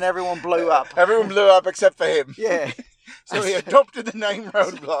 and then everyone blew up. Everyone blew up except for him. Yeah. So he adopted the name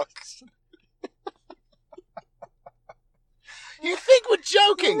Roadblock. You think we're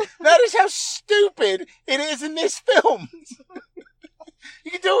joking? That is how stupid it is in this film.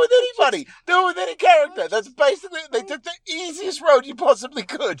 You can do it with anybody. Do it with any character. That's basically, they took the easiest road you possibly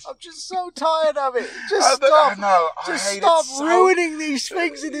could. I'm just so tired of it. Just stop. Just stop ruining these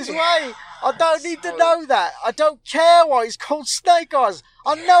things in this way. I don't need to know that. I don't care why he's called Snake Eyes.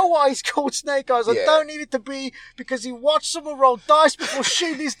 I know why he's called Snake Eyes. I don't need it to be because he watched someone roll dice before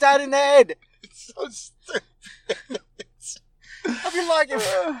shooting his dad in the head. It's so stupid. I'd be like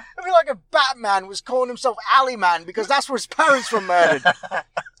if Batman was calling himself Alley Man because that's where his parents were murdered. God,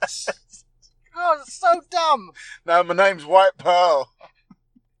 it's so dumb. No, my name's White Pearl.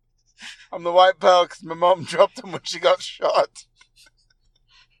 I'm the White Pearl because my mom dropped him when she got shot.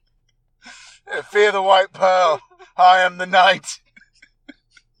 Fear the White Pearl. I am the knight.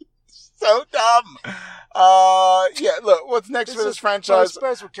 So dumb. Yeah, look, what's next for this franchise?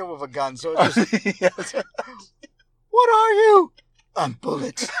 Spurs were killed with a gun, so it's just... Yes. What are you? I'm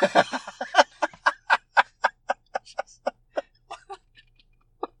Bullet.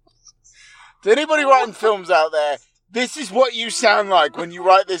 To anybody writing films out there, this is what you sound like when you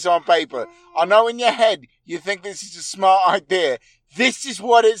write this on paper. I know in your head you think this is a smart idea. This is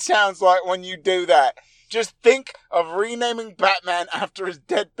what it sounds like when you do that. Just think of renaming Batman after his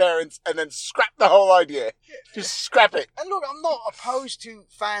dead parents and then scrap the whole idea. Just scrap it. And look, I'm not opposed to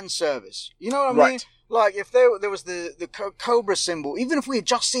fan service. You know what I mean? Right. Like, if there was the Cobra symbol, even if we had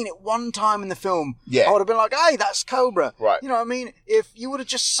just seen it one time in the film, yeah. I would have been like, hey, that's Cobra. Right. You know what I mean? If you would have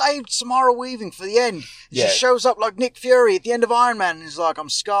just saved Samara Weaving for the end. She shows up like Nick Fury at the end of Iron Man and is like, I'm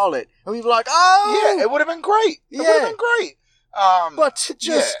Scarlet. And we'd be like, oh! Yeah, it would have been great. It would have been great. But to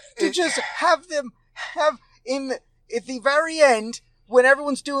just have them have at the very end, when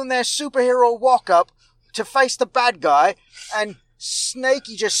everyone's doing their superhero walk-up to face the bad guy, and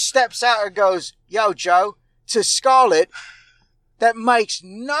Snakey just steps out and goes, yo, Joe, to Scarlet. That makes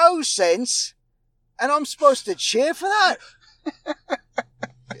no sense. And I'm supposed to cheer for that?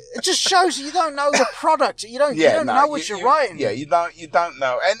 It just shows you don't know the product. You don't know what you're writing. Yeah, you don't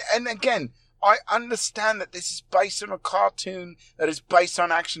know. And again, I understand that this is based on a cartoon that is based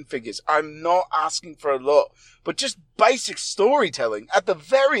on action figures. I'm not asking for a lot, but just basic storytelling at the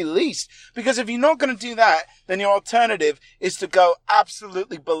very least. Because if you're not going to do that, then your alternative is to go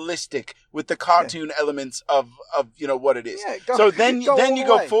absolutely ballistic with the cartoon elements of what it is. So then you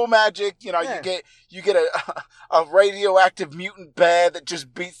go full magic. You get a radioactive mutant bear that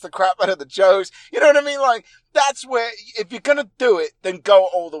just beats the crap out of the Joes. You know what I mean? Like, that's where, if you're going to do it, then go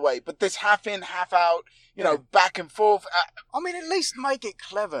all the way. But this half in, half out, back and forth. I mean, at least make it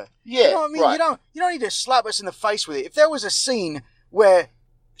clever. Yeah, you know what I mean? Right. You don't need to slap us in the face with it. If there was a scene where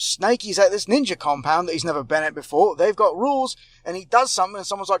Snakey's at this ninja compound that he's never been at before, they've got rules, and he does something, and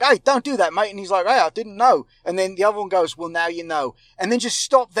someone's like, hey, don't do that, mate. And he's like, hey, I didn't know. And then the other one goes, well, now you know. And then just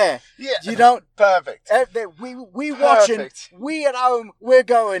stop there. Yeah. You don't... Perfect. We watching, we at home, we're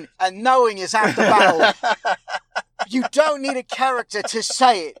going, and knowing is half the battle. You don't need a character to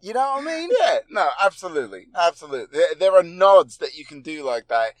say it. You know what I mean? Yeah, no, absolutely. Absolutely. There are nods that you can do like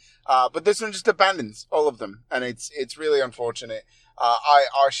that. But this one just abandons all of them. And it's really unfortunate.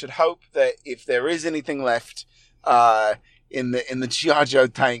 I should hope that if there is anything left in the G.I. Joe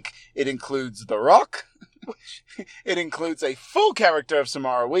tank, it includes The Rock. It includes a full character of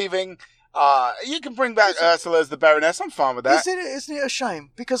Samara Weaving. You can bring back Ursula as the Baroness. I'm fine with that. Isn't it a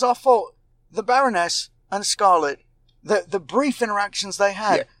shame? Because I thought the Baroness and Scarlet, the brief interactions they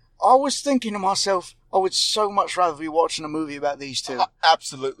had, I was thinking to myself, I would so much rather be watching a movie about these two.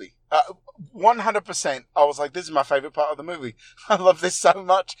 Absolutely. 100%. I was like, this is my favorite part of the movie. I love this so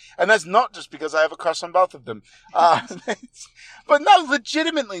much. And that's not just because I have a crush on both of them. But no,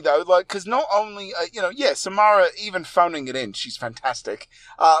 legitimately though, like, because not only, Samara, even phoning it in, she's fantastic.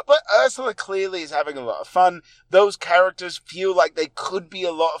 But Ursula clearly is having a lot of fun. Those characters feel like they could be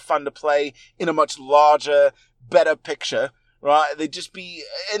a lot of fun to play in a much larger, better picture, right? They'd just be,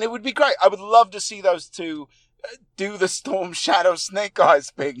 and it would be great. I would love to see those two do the Storm Shadow Snake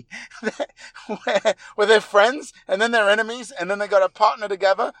Eyes thing where they're friends and then they're enemies and then they got a partner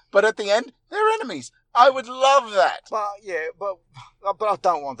together, but at the end they're enemies. I would love that. But I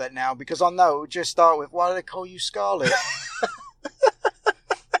don't want that now because I know it would just start with, why do they call you Scarlet?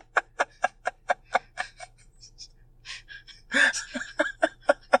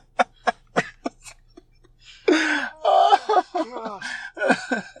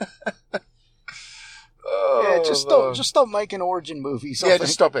 Just stop making origin movies.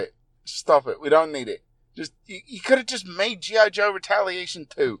 Just stop it. Stop it. We don't need it. You could have just made G.I. Joe Retaliation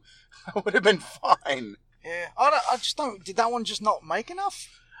 2. That would have been fine. Yeah, I just don't. Did that one just not make enough?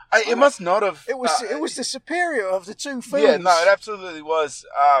 It must not have. It was the superior of the two films. Yeah, no, it absolutely was.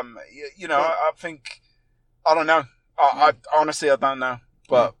 I think I don't know. I honestly I don't know,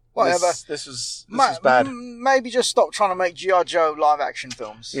 but. Whatever. This was bad. Maybe just stop trying to make G.I. Joe live action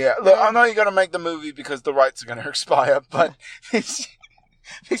films. Yeah, look, I know you're going to make the movie because the rights are going to expire, but this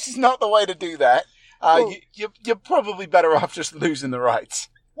is not the way to do that. You're probably better off just losing the rights.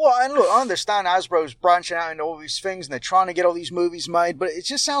 Well, and look, I understand Hasbro's branching out into all these things and they're trying to get all these movies made, but it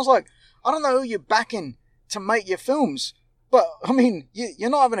just sounds like, I don't know who you're backing to make your films, but, I mean, you're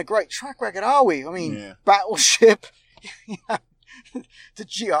not having a great track record, are we? I mean, Battleship, the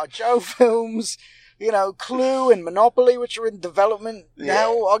G.I. Joe films, Clue and Monopoly, which are in development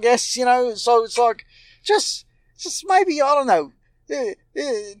now, I guess, so it's like, just maybe, I don't know, do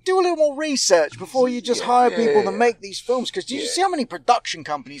a little more research before you just hire people to make these films, because did you see how many production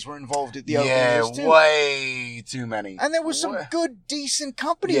companies were involved at the opening? Yeah, way too many. And there were some good, decent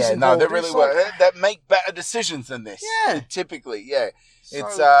companies involved. No, there really were. That make better decisions than this. Yeah. Typically, yeah.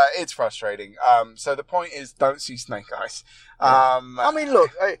 It's frustrating. So the point is, don't see Snake Eyes. I mean,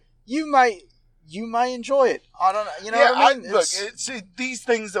 look, you may enjoy it. I don't know. You know what I mean? Look, these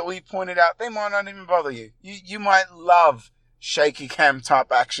things that we pointed out, they might not even bother you. You might love shaky cam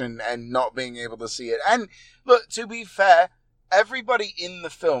type action and not being able to see it. And look, to be fair, everybody in the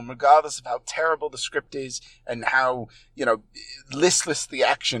film, regardless of how terrible the script is and how, listless the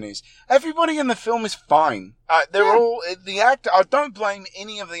action is, everybody in the film is fine. They're all, the actor, I don't blame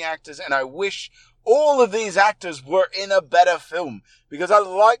any of the actors, and I wish all of these actors were in a better film, because I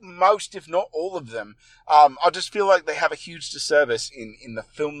like most, if not all of them. I just feel like they have a huge disservice in the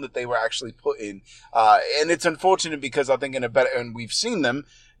film that they were actually put in. And it's unfortunate because I think and we've seen them,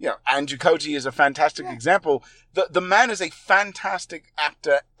 Andrew Koji is a fantastic example. The man is a fantastic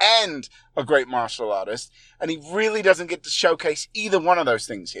actor and a great martial artist, and he really doesn't get to showcase either one of those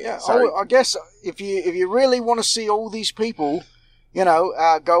things here. Yeah, so, I guess if you really want to see all these people,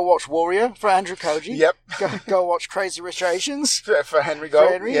 go watch Warrior for Andrew Koji. Yep. Go watch Crazy Rich Asians for Henry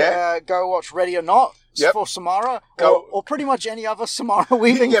Gold. Go watch Ready or Not for Samara, or pretty much any other Samara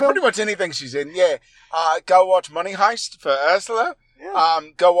Weaving film. Pretty much anything she's in. Yeah. Go watch Money Heist for Ursula. Yeah.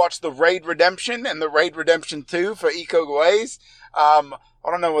 Go watch The Raid Redemption and The Raid Redemption 2 for Iko Uwais. I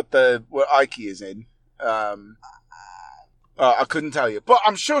don't know what Ike is in. I couldn't tell you, but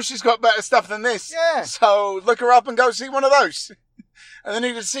I'm sure she's got better stuff than this. Yeah. So look her up and go see one of those. And then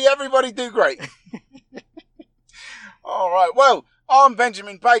you can see everybody do great. All right. Well, I'm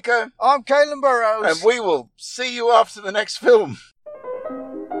Benjamin Baker. I'm Caelan Burrows. And we will see you after the next film.